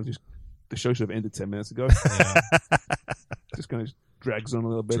 Tend to kind of just, the show should have ended 10 minutes ago. Yeah. Just kind of drags on a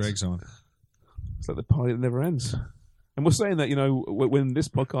little bit. Drags on. It's like the party that never ends. And we're saying that, when this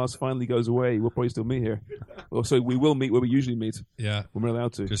podcast finally goes away, we'll probably still meet here. So we will meet where we usually meet. Yeah. When we're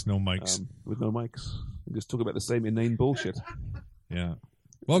allowed to. Just no mics. With no mics. And just talk about the same inane bullshit. Yeah.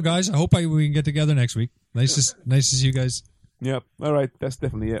 Well, guys, I hope we can get together next week. Nice to see you guys. Yep. All right. That's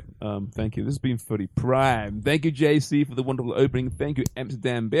definitely it. Thank you. This has been Footy Prime. Thank you, JC, for the wonderful opening. Thank you,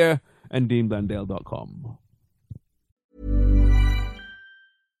 Amsterdam Beer and DeanBlandale.com.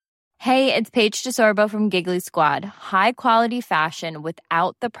 Hey, it's Paige DeSorbo from Giggly Squad. High quality fashion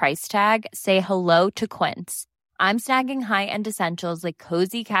without the price tag. Say hello to Quince. I'm snagging high-end essentials like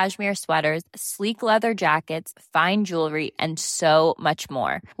cozy cashmere sweaters, sleek leather jackets, fine jewelry, and so much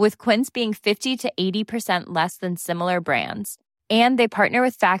more. With Quince being 50 to 80% less than similar brands. And they partner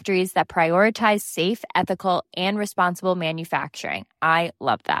with factories that prioritize safe, ethical, and responsible manufacturing. I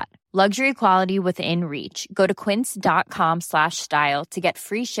love that. Luxury quality within reach. Go to quince.com/style to get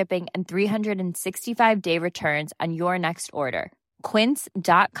free shipping and 365-day returns on your next order.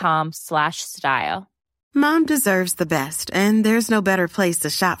 Quince.com/style. Mom deserves the best, and there's no better place to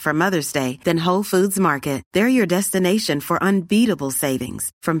shop for Mother's Day than Whole Foods Market. They're your destination for unbeatable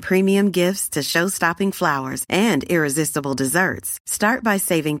savings, from premium gifts to show-stopping flowers and irresistible desserts. Start by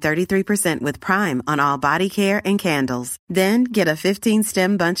saving 33% with Prime on all body care and candles. Then get a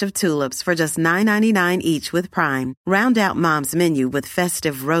 15-stem bunch of tulips for just $9.99 each with Prime. Round out Mom's menu with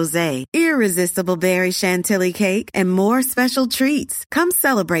festive rosé, irresistible berry chantilly cake, and more special treats. Come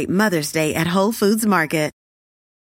celebrate Mother's Day at Whole Foods Market.